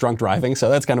was drunk driving, so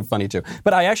that's kind of funny too.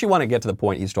 But I actually want to get to the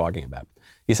point he's talking about.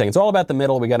 He's saying it's all about the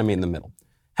middle. We got to meet in the middle.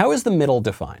 How is the middle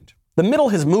defined? The middle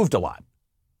has moved a lot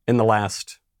in the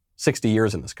last 60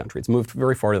 years in this country. It's moved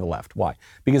very far to the left. Why?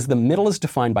 Because the middle is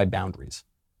defined by boundaries.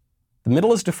 The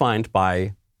middle is defined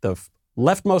by the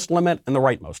leftmost limit and the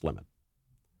rightmost limit.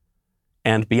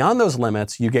 And beyond those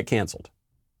limits, you get canceled.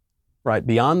 Right?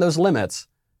 Beyond those limits,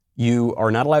 you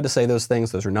are not allowed to say those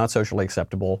things. Those are not socially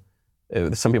acceptable.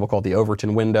 Some people call it the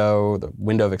Overton window, the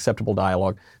window of acceptable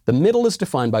dialogue. The middle is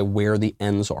defined by where the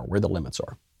ends are, where the limits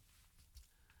are.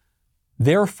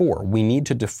 Therefore, we need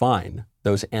to define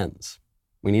those ends.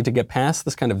 We need to get past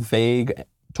this kind of vague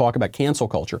talk about cancel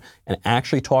culture and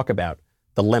actually talk about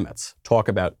the limits, talk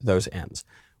about those ends.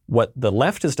 What the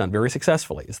left has done very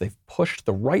successfully is they've pushed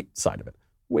the right side of it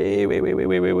way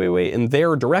in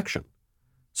their direction.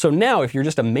 So now if you're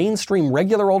just a mainstream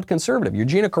regular old conservative, you're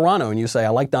Gina Carano and you say, I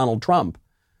like Donald Trump,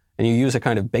 and you use a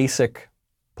kind of basic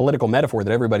political metaphor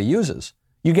that everybody uses,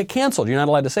 you get canceled. You're not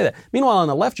allowed to say that. Meanwhile, on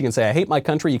the left, you can say, I hate my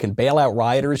country. You can bail out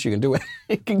rioters. You can do it.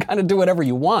 You can kind of do whatever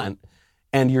you want.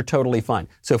 And you're totally fine.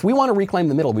 So if we want to reclaim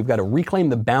the middle, we've got to reclaim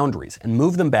the boundaries and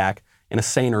move them back in a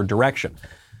saner direction.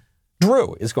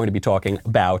 Drew is going to be talking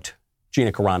about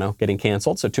Gina Carano getting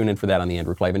canceled, so tune in for that on The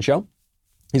Andrew Klavan Show.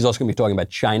 He's also going to be talking about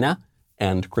China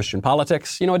and Christian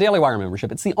politics. A Daily Wire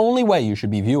membership. It's the only way you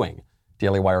should be viewing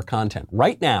Daily Wire content.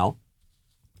 Right now,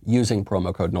 using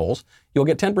promo code Knowles, you'll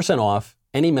get 10% off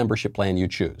any membership plan you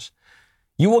choose.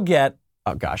 You will get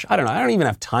I don't know. I don't even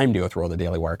have time to go through all the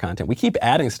Daily Wire content. We keep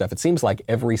adding stuff. It seems like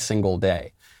every single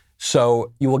day.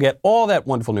 So you will get all that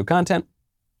wonderful new content.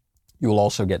 You will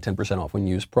also get 10% off when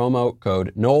you use promo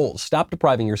code Knowles. Stop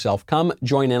depriving yourself. Come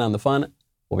join in on the fun.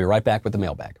 We'll be right back with the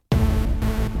mailbag.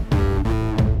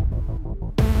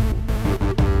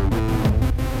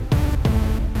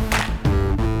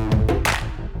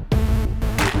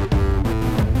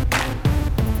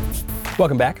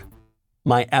 Welcome back.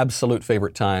 My absolute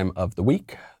favorite time of the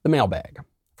week, the mailbag.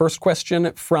 First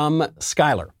question from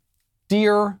Skylar.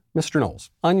 Dear Mr.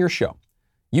 Knowles, on your show,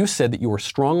 you said that you were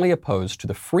strongly opposed to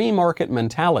the free market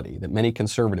mentality that many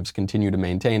conservatives continue to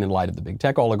maintain in light of the big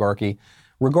tech oligarchy.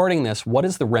 Regarding this, what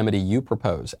is the remedy you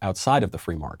propose outside of the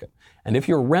free market? And if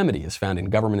your remedy is found in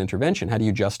government intervention, how do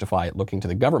you justify it looking to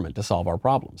the government to solve our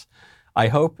problems? I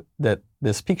hope that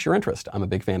this piques your interest. I'm a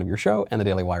big fan of your show and the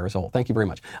Daily Wire as a whole. Thank you very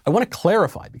much. I want to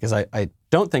clarify, because I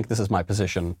don't think this is my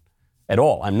position at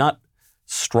all. I'm not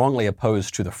strongly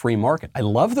opposed to the free market. I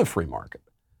love the free market.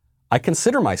 I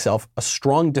consider myself a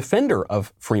strong defender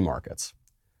of free markets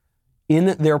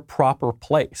in their proper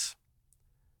place.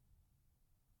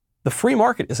 The free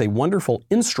market is a wonderful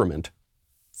instrument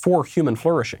for human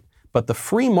flourishing, but the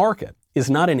free market is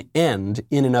not an end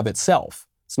in and of itself.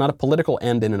 It's not a political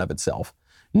end in and of itself,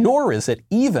 nor is it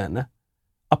even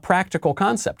a practical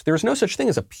concept. There is no such thing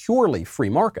as a purely free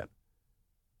market.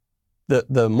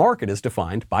 The market is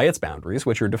defined by its boundaries,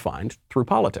 which are defined through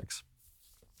politics.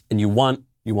 And you want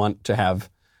to have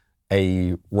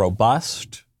a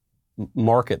robust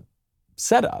market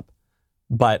setup,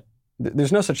 but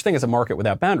There's no such thing as a market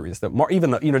without boundaries.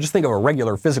 Just think of a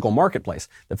regular physical marketplace.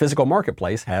 The physical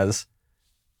marketplace has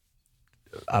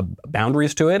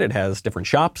boundaries to it. It has different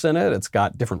shops in it. It's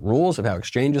got different rules of how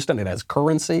exchange is done. It has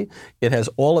currency. It has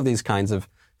all of these kinds of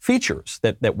features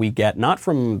that we get not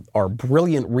from our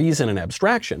brilliant reason and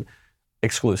abstraction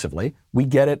exclusively. We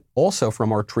get it also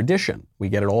from our tradition. We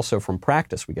get it also from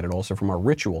practice. We get it also from our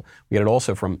ritual. We get it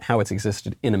also from how it's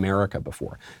existed in America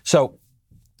before. So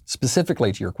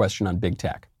specifically to your question on big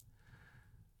tech,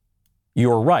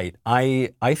 you're right. I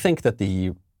think that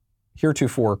the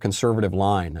heretofore conservative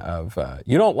line of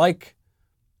you don't like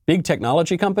big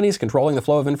technology companies controlling the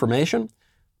flow of information?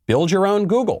 Build your own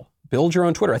Google. Build your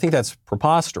own Twitter. I think that's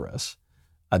preposterous.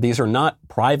 These are not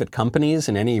private companies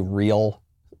in any real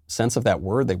sense of that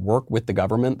word. They work with the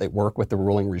government. They work with the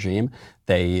ruling regime.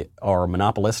 They are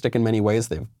monopolistic in many ways.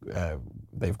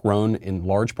 They've grown in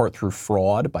large part through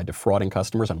fraud, by defrauding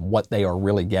customers on what they are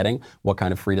really getting, what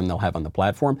kind of freedom they'll have on the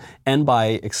platform, and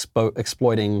by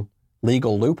exploiting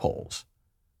legal loopholes.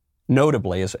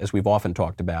 Notably, as we've often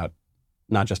talked about,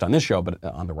 not just on this show, but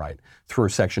on the right, through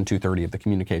Section 230 of the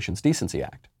Communications Decency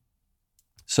Act.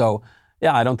 So,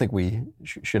 yeah, I don't think we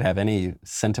should have any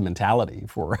sentimentality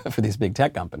for these big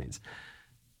tech companies.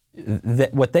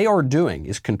 What they are doing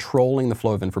is controlling the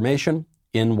flow of information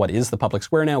in what is the public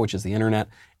square now, which is the internet,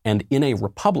 and in a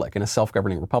republic, in a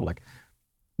self-governing republic,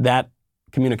 that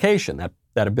communication,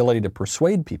 that ability to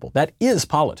persuade people, that is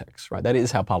politics, right? That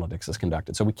is how politics is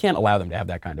conducted. So we can't allow them to have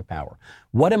that kind of power.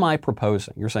 What am I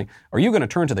proposing? You're saying, are you going to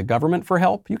turn to the government for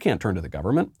help? You can't turn to the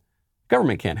government.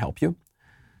 Government can't help you.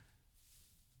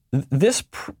 This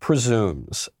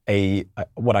presumes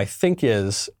what I think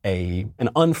is an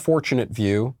unfortunate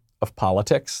view of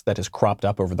politics that has cropped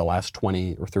up over the last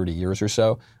 20 or 30 years or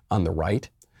so on the right,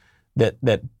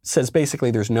 that says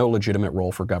basically there's no legitimate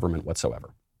role for government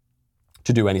whatsoever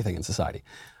to do anything in society.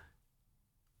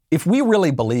 If we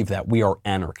really believe that, we are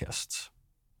anarchists.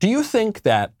 Do you think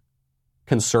that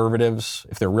conservatives,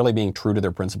 if they're really being true to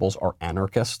their principles, are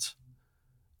anarchists?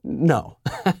 No.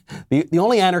 The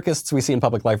only anarchists we see in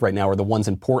public life right now are the ones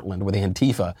in Portland with the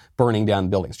Antifa burning down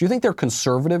buildings. Do you think they're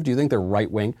conservative? Do you think they're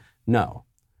right-wing? No.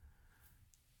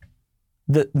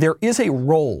 There is a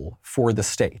role for the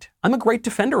state. I'm a great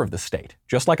defender of the state.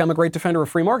 Just like I'm a great defender of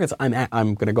free markets, I'm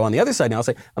going to go on the other side now and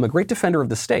say I'm a great defender of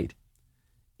the state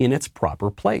in its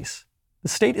proper place. The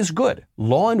state is good.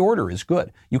 Law and order is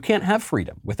good. You can't have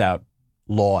freedom without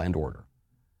law and order,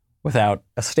 without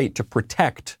a state to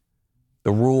protect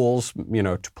the rules,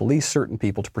 to police certain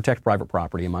people, to protect private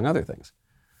property, among other things.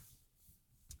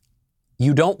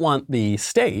 You don't want the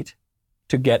state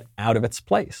to get out of its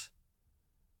place.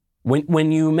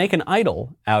 When you make an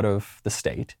idol out of the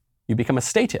state, you become a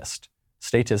statist.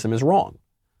 Statism is wrong.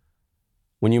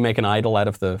 When you make an idol out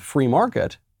of the free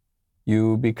market,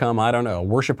 you become, a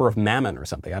worshiper of mammon or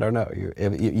something. I don't know.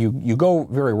 You go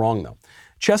very wrong, though.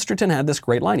 Chesterton had this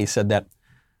great line. He said that,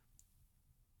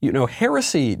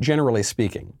 heresy, generally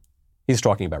speaking, he's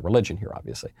talking about religion here,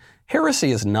 obviously.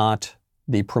 Heresy is not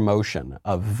the promotion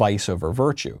of vice over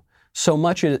virtue, so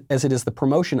much as it is the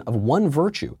promotion of one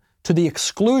virtue to the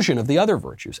exclusion of the other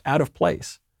virtues, out of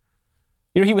place.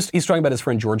 He's talking about his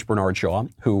friend George Bernard Shaw,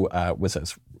 who was a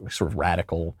sort of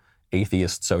radical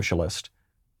atheist socialist.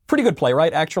 Pretty good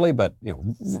playwright, actually, but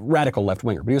radical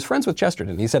left-winger. But he was friends with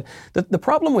Chesterton. He said that the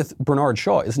problem with Bernard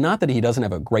Shaw is not that he doesn't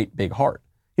have a great big heart.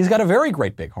 He's got a very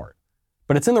great big heart,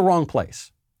 but it's in the wrong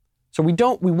place. So we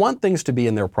want things to be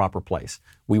in their proper place.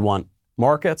 We want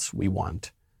markets, we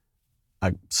want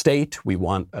a state, we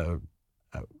want a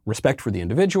respect for the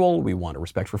individual, we want a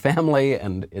respect for family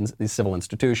and in these civil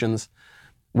institutions.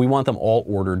 We want them all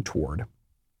ordered toward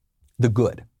the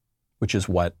good, which is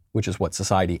what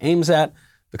society aims at.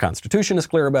 The Constitution is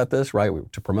clear about this, right?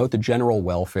 To promote the general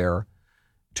welfare,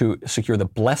 to secure the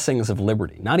blessings of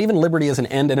liberty. Not even liberty as an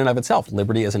end in and of itself,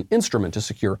 liberty as an instrument to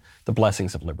secure the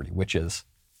blessings of liberty, which is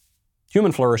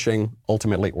human flourishing,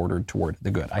 ultimately ordered toward the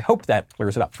good. I hope that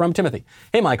clears it up. From Timothy.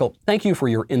 Hey, Michael, thank you for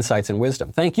your insights and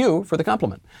wisdom. Thank you for the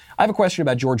compliment. I have a question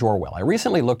about George Orwell. I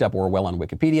recently looked up Orwell on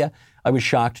Wikipedia. I was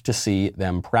shocked to see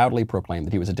them proudly proclaim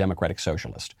that he was a democratic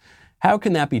socialist. How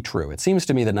can that be true? It seems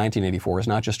to me that 1984 is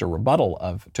not just a rebuttal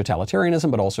of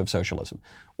totalitarianism, but also of socialism.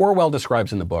 Orwell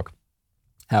describes in the book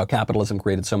how capitalism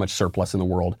created so much surplus in the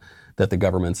world that the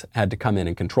governments had to come in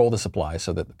and control the supply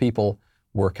so that the people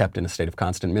were kept in a state of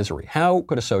constant misery. How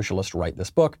could a socialist write this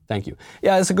book? Thank you.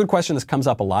 Yeah, it's a good question. This comes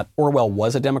up a lot. Orwell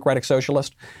was a democratic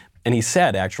socialist. And he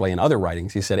said, actually, in other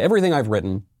writings, he said, everything I've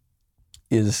written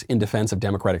is in defense of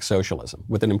democratic socialism,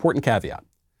 with an important caveat,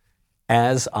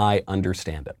 as I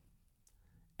understand it.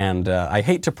 And I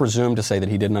hate to presume to say that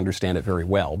he didn't understand it very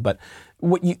well, but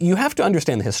what you have to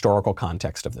understand the historical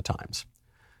context of the times.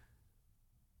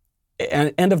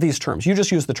 And of these terms. You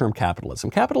just used the term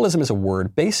capitalism. Capitalism is a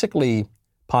word basically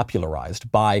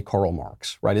popularized by Karl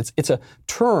Marx, right? It's a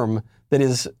term that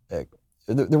is,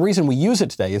 the reason we use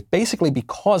it today is basically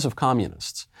because of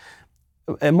communists.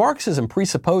 And Marxism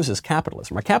presupposes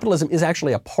capitalism. Right? Capitalism is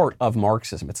actually a part of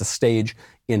Marxism. It's a stage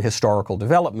in historical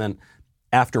development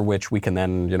after which we can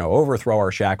then, overthrow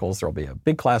our shackles. There will be a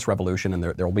big class revolution and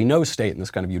there will be no state in this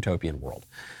kind of utopian world.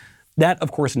 That,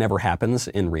 of course, never happens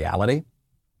in reality.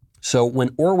 So when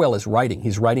Orwell is writing,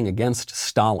 he's writing against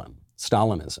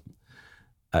Stalinism.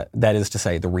 That is to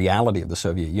say, the reality of the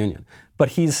Soviet Union. But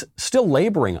he's still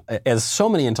laboring, as so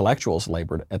many intellectuals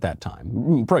labored at that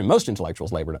time, probably most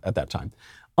intellectuals labored at that time,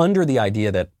 under the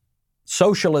idea that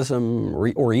socialism,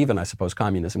 or even, I suppose,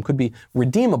 communism, could be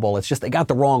redeemable. It's just they got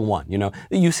the wrong one.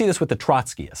 You see this with the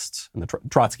Trotskyists and the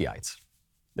Trotskyites.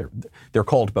 They're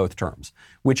called both terms,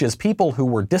 which is people who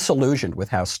were disillusioned with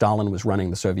how Stalin was running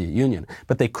the Soviet Union,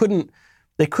 but they couldn't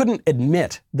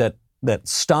admit that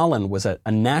Stalin was a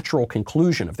natural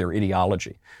conclusion of their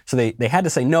ideology. So they had to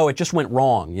say, no, it just went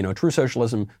wrong. True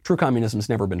socialism, true communism's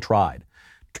never been tried.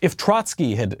 If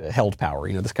Trotsky had held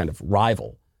power, this kind of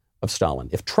rival of Stalin,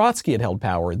 if Trotsky had held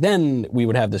power, then we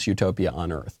would have this utopia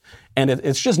on earth. And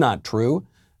it's just not true.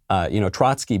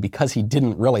 Trotsky, because he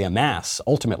didn't really amass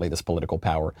ultimately this political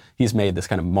power, he's made this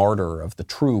kind of martyr of the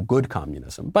true good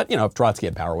communism. But, if Trotsky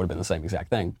had power, it would have been the same exact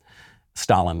thing.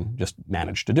 Stalin just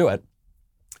managed to do it.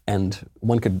 And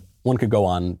one could go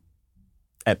on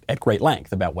at great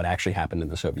length about what actually happened in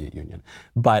the Soviet Union.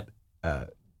 But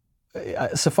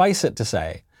suffice it to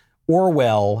say,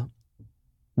 Orwell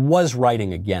was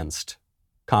writing against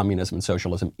communism and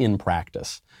socialism in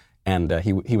practice. And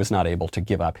he was not able to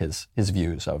give up his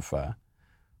views of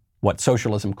what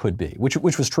socialism could be, which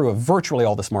was true of virtually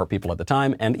all the smart people at the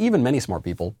time, and even many smart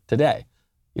people today,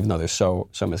 even though they're so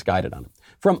misguided on it.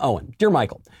 From Owen, Dear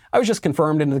Michael, I was just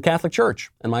confirmed into the Catholic Church,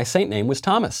 and my saint name was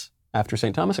Thomas, after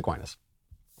St. Thomas Aquinas.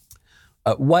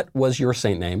 What was your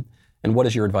saint name, and what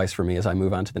is your advice for me as I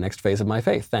move on to the next phase of my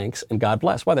faith? Thanks, and God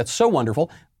bless. Wow, that's so wonderful.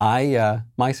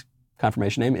 My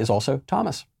confirmation name is also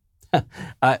Thomas.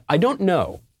 I don't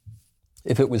know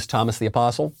if it was Thomas the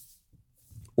Apostle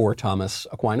or Thomas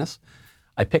Aquinas.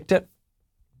 I picked it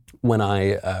when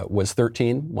I was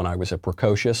 13, when I was a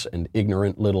precocious and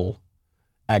ignorant little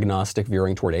agnostic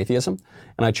veering toward atheism.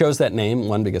 And I chose that name,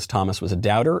 one, because Thomas was a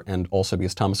doubter, and also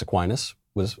because Thomas Aquinas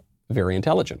was very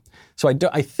intelligent. So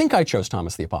I think I chose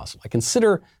Thomas the Apostle. I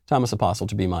consider Thomas Apostle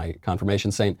to be my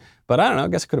confirmation saint, but I don't know, I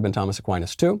guess it could have been Thomas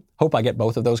Aquinas too. Hope I get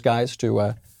both of those guys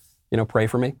to, pray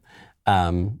for me.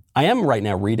 I am right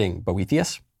now reading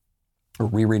Boethius, or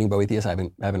rereading Boethius. I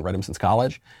haven't read him since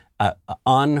college,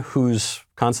 on whose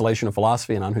Consolation of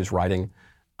Philosophy and on whose writing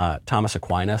Thomas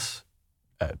Aquinas,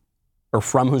 or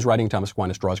from whose writing Thomas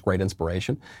Aquinas draws great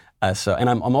inspiration. And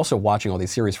I'm also watching all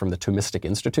these series from the Thomistic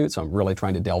Institute, so I'm really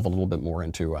trying to delve a little bit more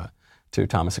into to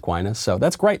Thomas Aquinas. So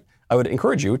that's great. I would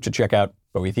encourage you to check out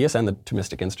Boethius and the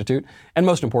Thomistic Institute, and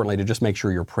most importantly, to just make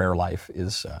sure your prayer life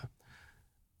is,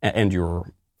 and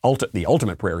your the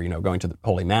ultimate prayer, going to the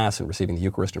Holy Mass and receiving the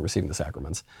Eucharist and receiving the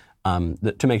sacraments,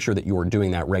 to make sure that you are doing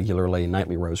that regularly.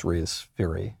 Nightly rosary is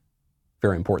very,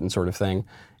 very important sort of thing.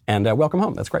 And welcome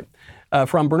home. That's great.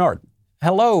 From Bernard.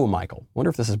 Hello, Michael. Wonder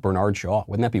if this is Bernard Shaw.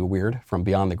 Wouldn't that be weird? From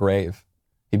beyond the grave.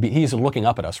 He's looking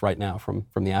up at us right now from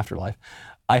the afterlife.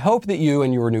 I hope that you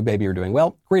and your new baby are doing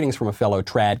well. Greetings from a fellow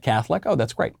trad Catholic. Oh,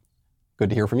 that's great. Good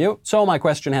to hear from you. So my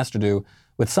question has to do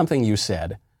with something you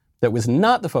said that was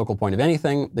not the focal point of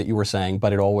anything that you were saying,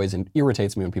 but it always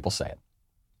irritates me when people say it.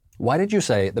 Why did you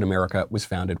say that America was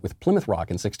founded with Plymouth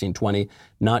Rock in 1620,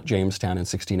 not Jamestown in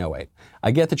 1608? I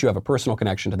get that you have a personal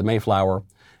connection to the Mayflower,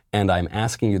 and I'm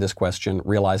asking you this question,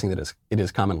 realizing that it is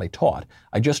commonly taught.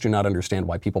 I just do not understand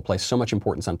why people place so much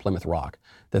importance on Plymouth Rock,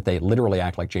 that they literally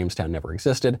act like Jamestown never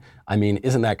existed. I mean,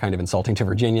 isn't that kind of insulting to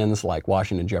Virginians like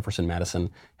Washington, Jefferson,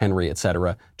 Madison, Henry,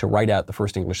 etc., to write out the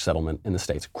first English settlement in the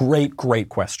States? Great, great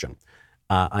question.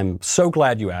 I'm so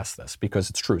glad you asked this, because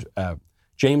it's true.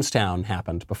 Jamestown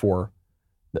happened before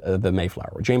the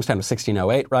Mayflower. Jamestown was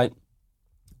 1608, right?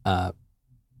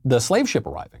 The slave ship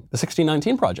arriving, the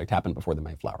 1619 project happened before the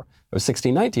Mayflower. It was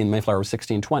 1619, the Mayflower was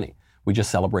 1620. We just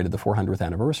celebrated the 400th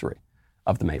anniversary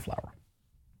of the Mayflower.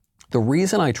 The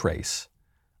reason I trace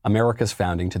America's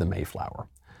founding to the Mayflower,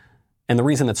 and the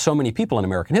reason that so many people in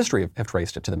American history have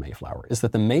traced it to the Mayflower, is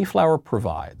that the Mayflower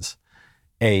provides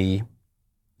a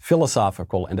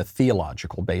philosophical and a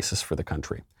theological basis for the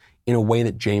country. in a way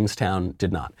that Jamestown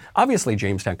did not. Obviously,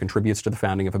 Jamestown contributes to the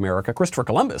founding of America. Christopher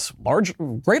Columbus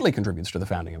greatly contributes to the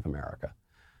founding of America.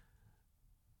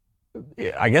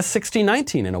 I guess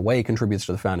 1619 in a way contributes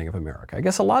to the founding of America. I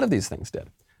guess a lot of these things did.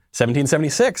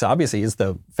 1776 obviously is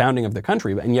the founding of the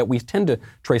country, and yet we tend to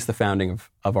trace the founding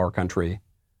of our country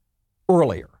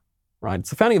earlier, right? It's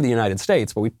the founding of the United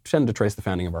States, but we tend to trace the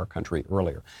founding of our country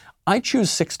earlier. I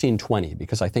choose 1620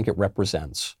 because I think it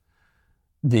represents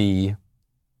in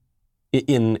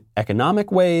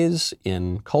economic ways,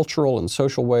 in cultural and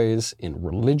social ways, in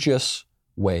religious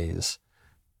ways,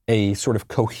 a sort of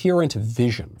coherent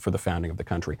vision for the founding of the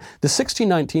country. The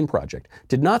 1619 Project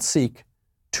did not seek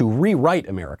to rewrite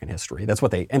American history. That's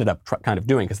what they ended up kind of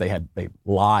doing because they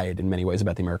lied in many ways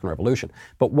about the American Revolution.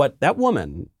 But what that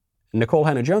woman, Nicole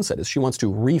Hannah-Jones, said is she wants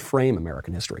to reframe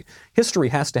American history. History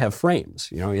has to have frames.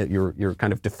 You know, you're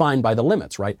kind of defined by the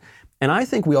limits, right? And I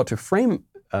think we ought to frame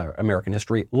American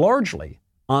history largely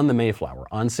on the Mayflower,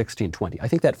 on 1620. I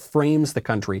think that frames the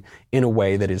country in a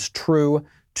way that is true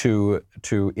to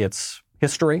its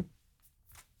history,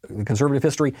 the conservative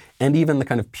history, and even the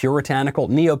kind of puritanical,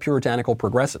 neo-puritanical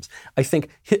progressives. I think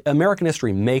American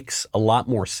history makes a lot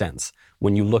more sense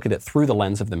when you look at it through the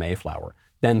lens of the Mayflower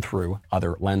than through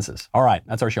other lenses. All right,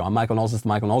 that's our show. I'm Michael Knowles. This is The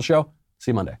Michael Knowles Show.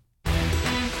 See you Monday.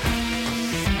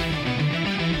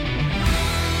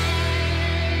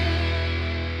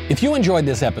 If you enjoyed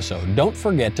this episode, don't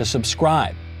forget to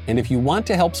subscribe. And if you want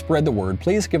to help spread the word,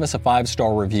 please give us a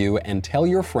 5-star review and tell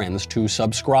your friends to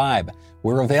subscribe.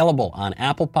 We're available on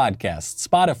Apple Podcasts,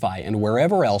 Spotify, and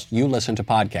wherever else you listen to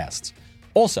podcasts.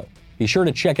 Also, be sure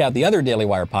to check out the other Daily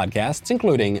Wire podcasts,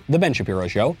 including The Ben Shapiro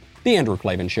Show, The Andrew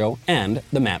Klavan Show, and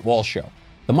The Matt Walsh Show.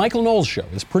 The Michael Knowles Show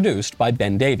is produced by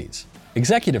Ben Davies.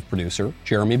 Executive producer,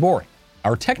 Jeremy Boring.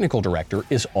 Our technical director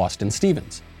is Austin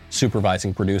Stevens.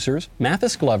 Supervising producers,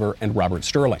 Mathis Glover and Robert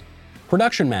Sterling.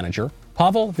 Production manager,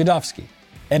 Pavel Vidovsky.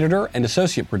 Editor and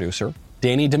associate producer,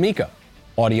 Danny D'Amico.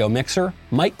 Audio mixer,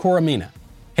 Mike Coromina.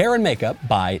 Hair and makeup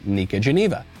by Nika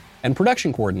Geneva. And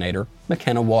production coordinator,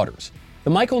 McKenna Waters. The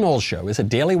Michael Knowles Show is a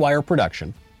Daily Wire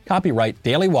production. Copyright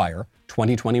Daily Wire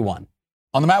 2021.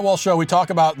 On The Matt Walsh Show, we talk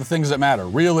about the things that matter,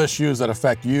 real issues that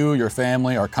affect you, your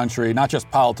family, our country, not just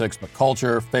politics, but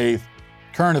culture, faith,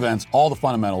 current events, all the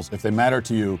fundamentals. If they matter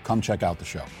to you, come check out the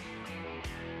show.